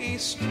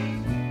replaced.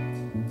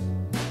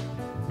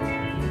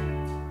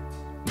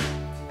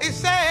 They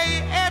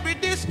say every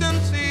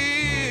distance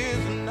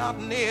is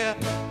not near.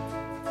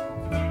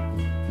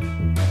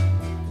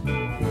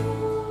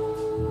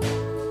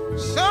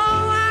 So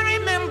I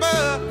remember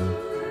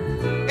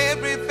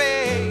every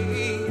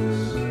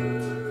face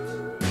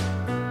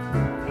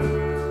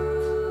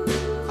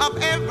of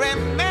every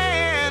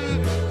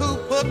man who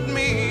put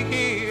me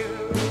here.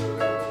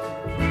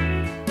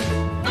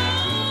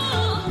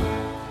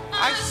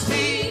 I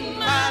see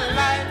my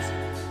light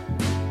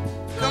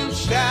come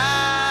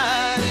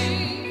shining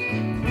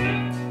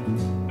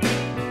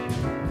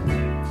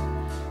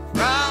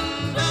from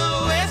the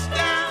west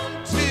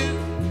down to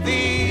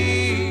the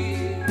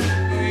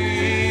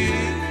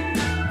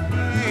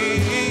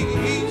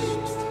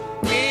east.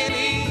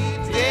 Any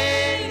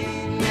day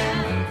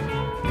now,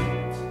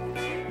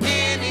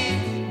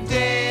 any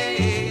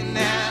day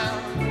now.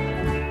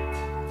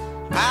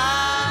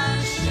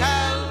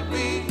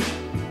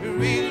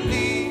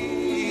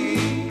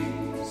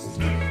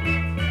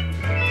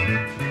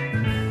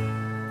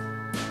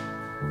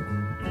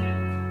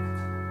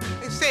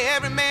 say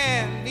every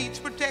man needs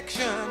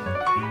protection.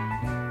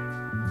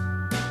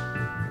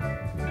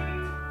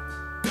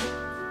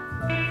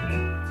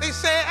 They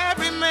say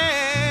every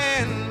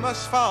man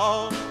must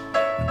fall. So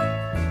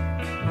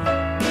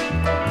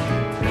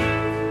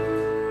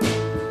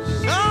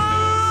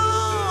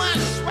I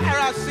swear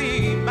I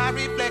see my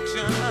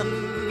reflection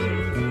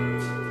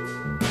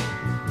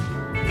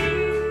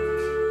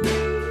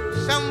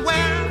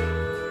somewhere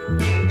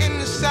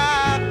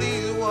inside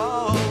these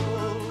walls.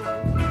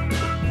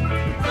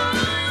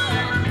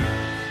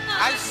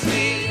 I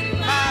see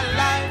my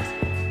light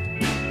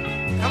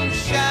come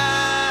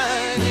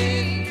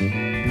shining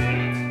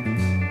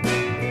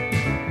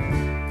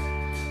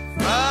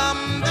from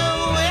the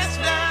west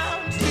down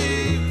to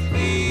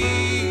the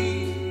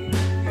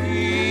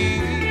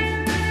east.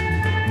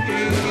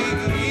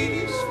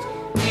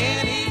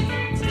 Any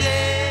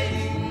day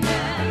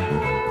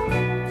now,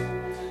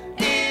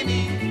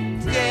 any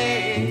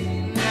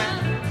day now,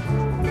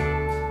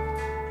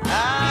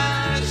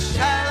 I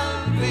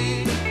shall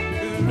be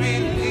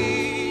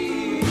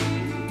released.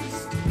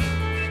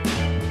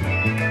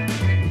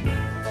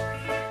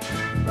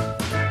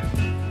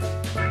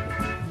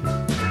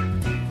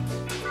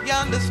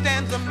 Yonder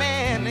stands a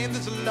man in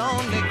this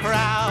lonely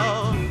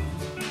crowd,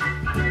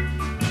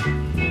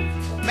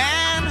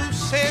 man who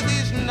says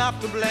he's not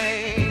to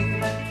blame.